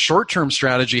 His short-term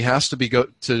strategy has to be to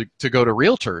go to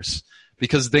realtors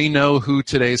because they know who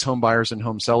today's home buyers and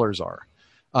home sellers are.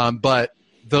 But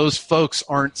those folks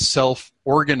aren't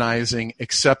self-organizing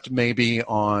except maybe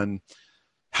on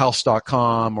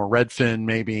house.com or Redfin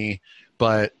maybe,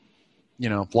 but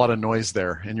a lot of noise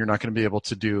there, and you're not going to be able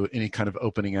to do any kind of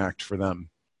opening act for them.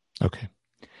 Okay.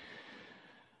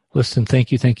 Liston,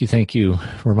 thank you.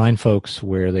 Remind folks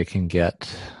where they can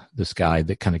get this guide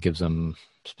that kind of gives them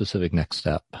specific next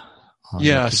step.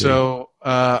 Yeah, so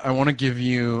I want to give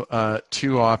you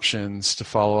two options to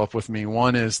follow up with me.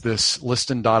 One is this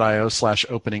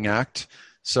liston.io/opening act.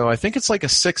 So I think it's like a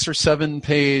 6 or 7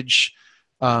 page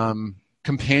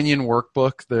companion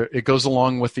workbook. It goes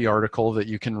along with the article that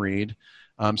you can read.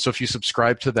 So if you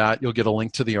subscribe to that, you'll get a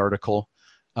link to the article,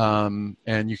 and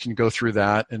you can go through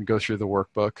that and go through the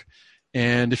workbook.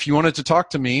 And if you wanted to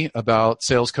talk to me about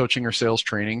sales coaching or sales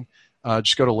training,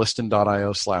 just go to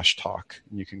liston.io/talk,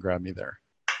 and you can grab me there.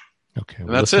 Okay. And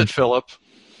that's it, Philip.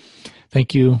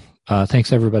 Thank you.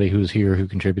 Thanks everybody who's here, who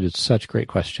contributed such great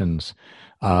questions.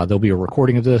 There'll be a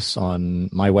recording of this on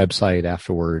my website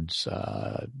afterwards,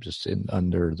 just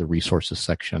under the resources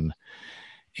section.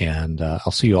 And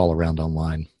I'll see you all around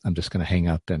online. I'm just going to hang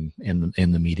up in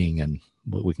the meeting, and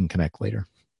we can connect later.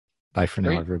 Bye for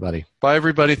now, everybody. Bye,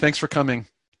 everybody. Thanks for coming.